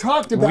you and I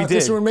talked about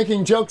this and we were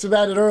making jokes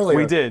about it earlier.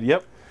 We did,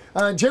 yep.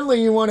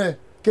 Generally, you want to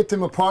get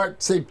them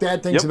apart, say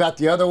bad things about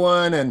the other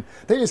one, and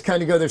they just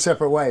kind of go their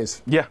separate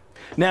ways. Yeah.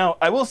 Now,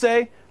 I will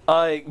say,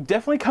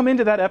 definitely come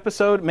into that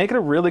episode, make it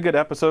a really good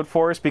episode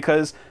for us,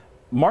 because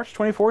March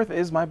 24th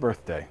is my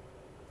birthday,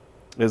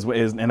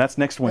 and that's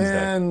next Wednesday.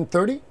 And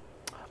 30?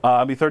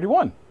 I'll be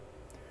 31.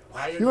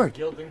 Why are you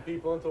guilting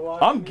people into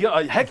watching?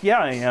 Heck yeah,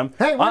 I am.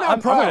 Hey, we're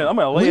not proud. I'm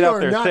gonna lay it out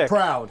there thick. We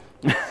are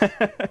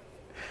not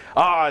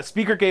proud.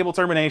 Speaker cable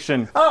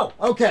termination. Oh,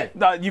 okay.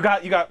 You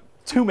got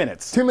 2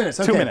 minutes. 2 minutes,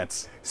 okay. 2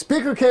 minutes.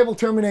 Speaker cable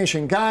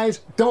termination.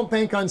 Guys, don't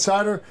bank on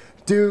solder.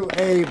 Do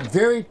a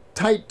very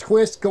tight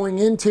twist going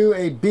into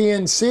a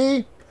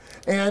BNC,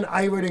 and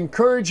I would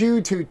encourage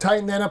you to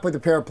tighten that up with a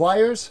pair of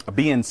pliers. A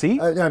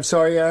BNC? I'm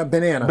sorry,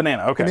 banana.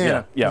 Banana, okay,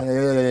 banana.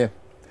 Yeah.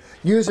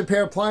 Use a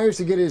pair of pliers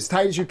to get it as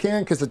tight as you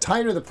can, because the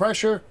tighter the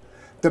pressure,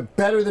 the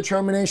better the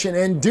termination.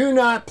 And do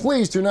not,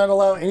 please do not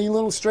allow any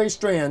little stray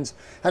strands.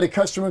 Had a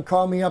customer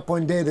call me up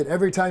one day that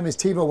every time his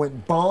TiVo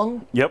went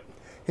bong,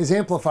 his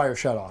amplifier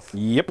shut off.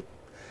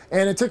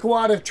 And it took a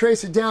while to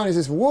trace it down. It's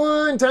this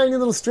one tiny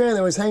little strand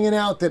that was hanging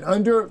out that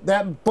under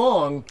that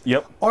bong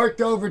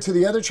arced over to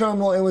the other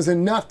terminal and was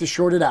enough to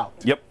short it out.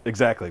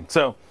 Exactly.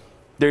 So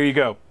there you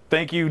go.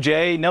 Thank you,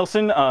 Jay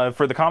Nelson,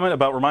 for the comment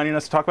about reminding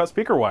us to talk about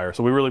speaker wire.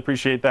 So we really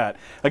appreciate that.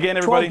 Again,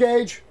 everybody. 12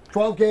 gauge,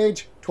 12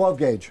 gauge, 12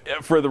 gauge.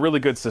 For the really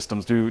good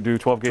systems, do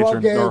 12 gauge,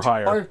 or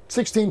higher. Or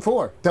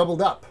 16.4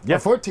 doubled up. Or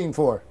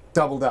 14.4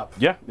 doubled up.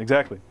 Yeah,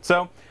 exactly.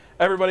 So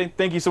everybody,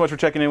 thank you so much for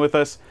checking in with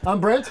us.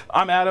 I'm Brent.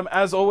 I'm Adam.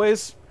 As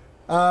always,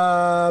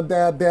 reboot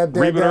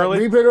early.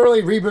 Reboot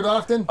early, reboot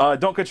often.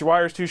 Don't cut your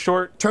wires too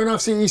short. Turn off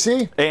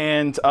CEC.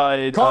 And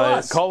call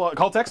us.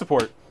 Call tech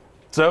support.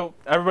 So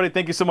everybody,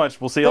 thank you so much.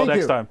 We'll see you all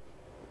next time.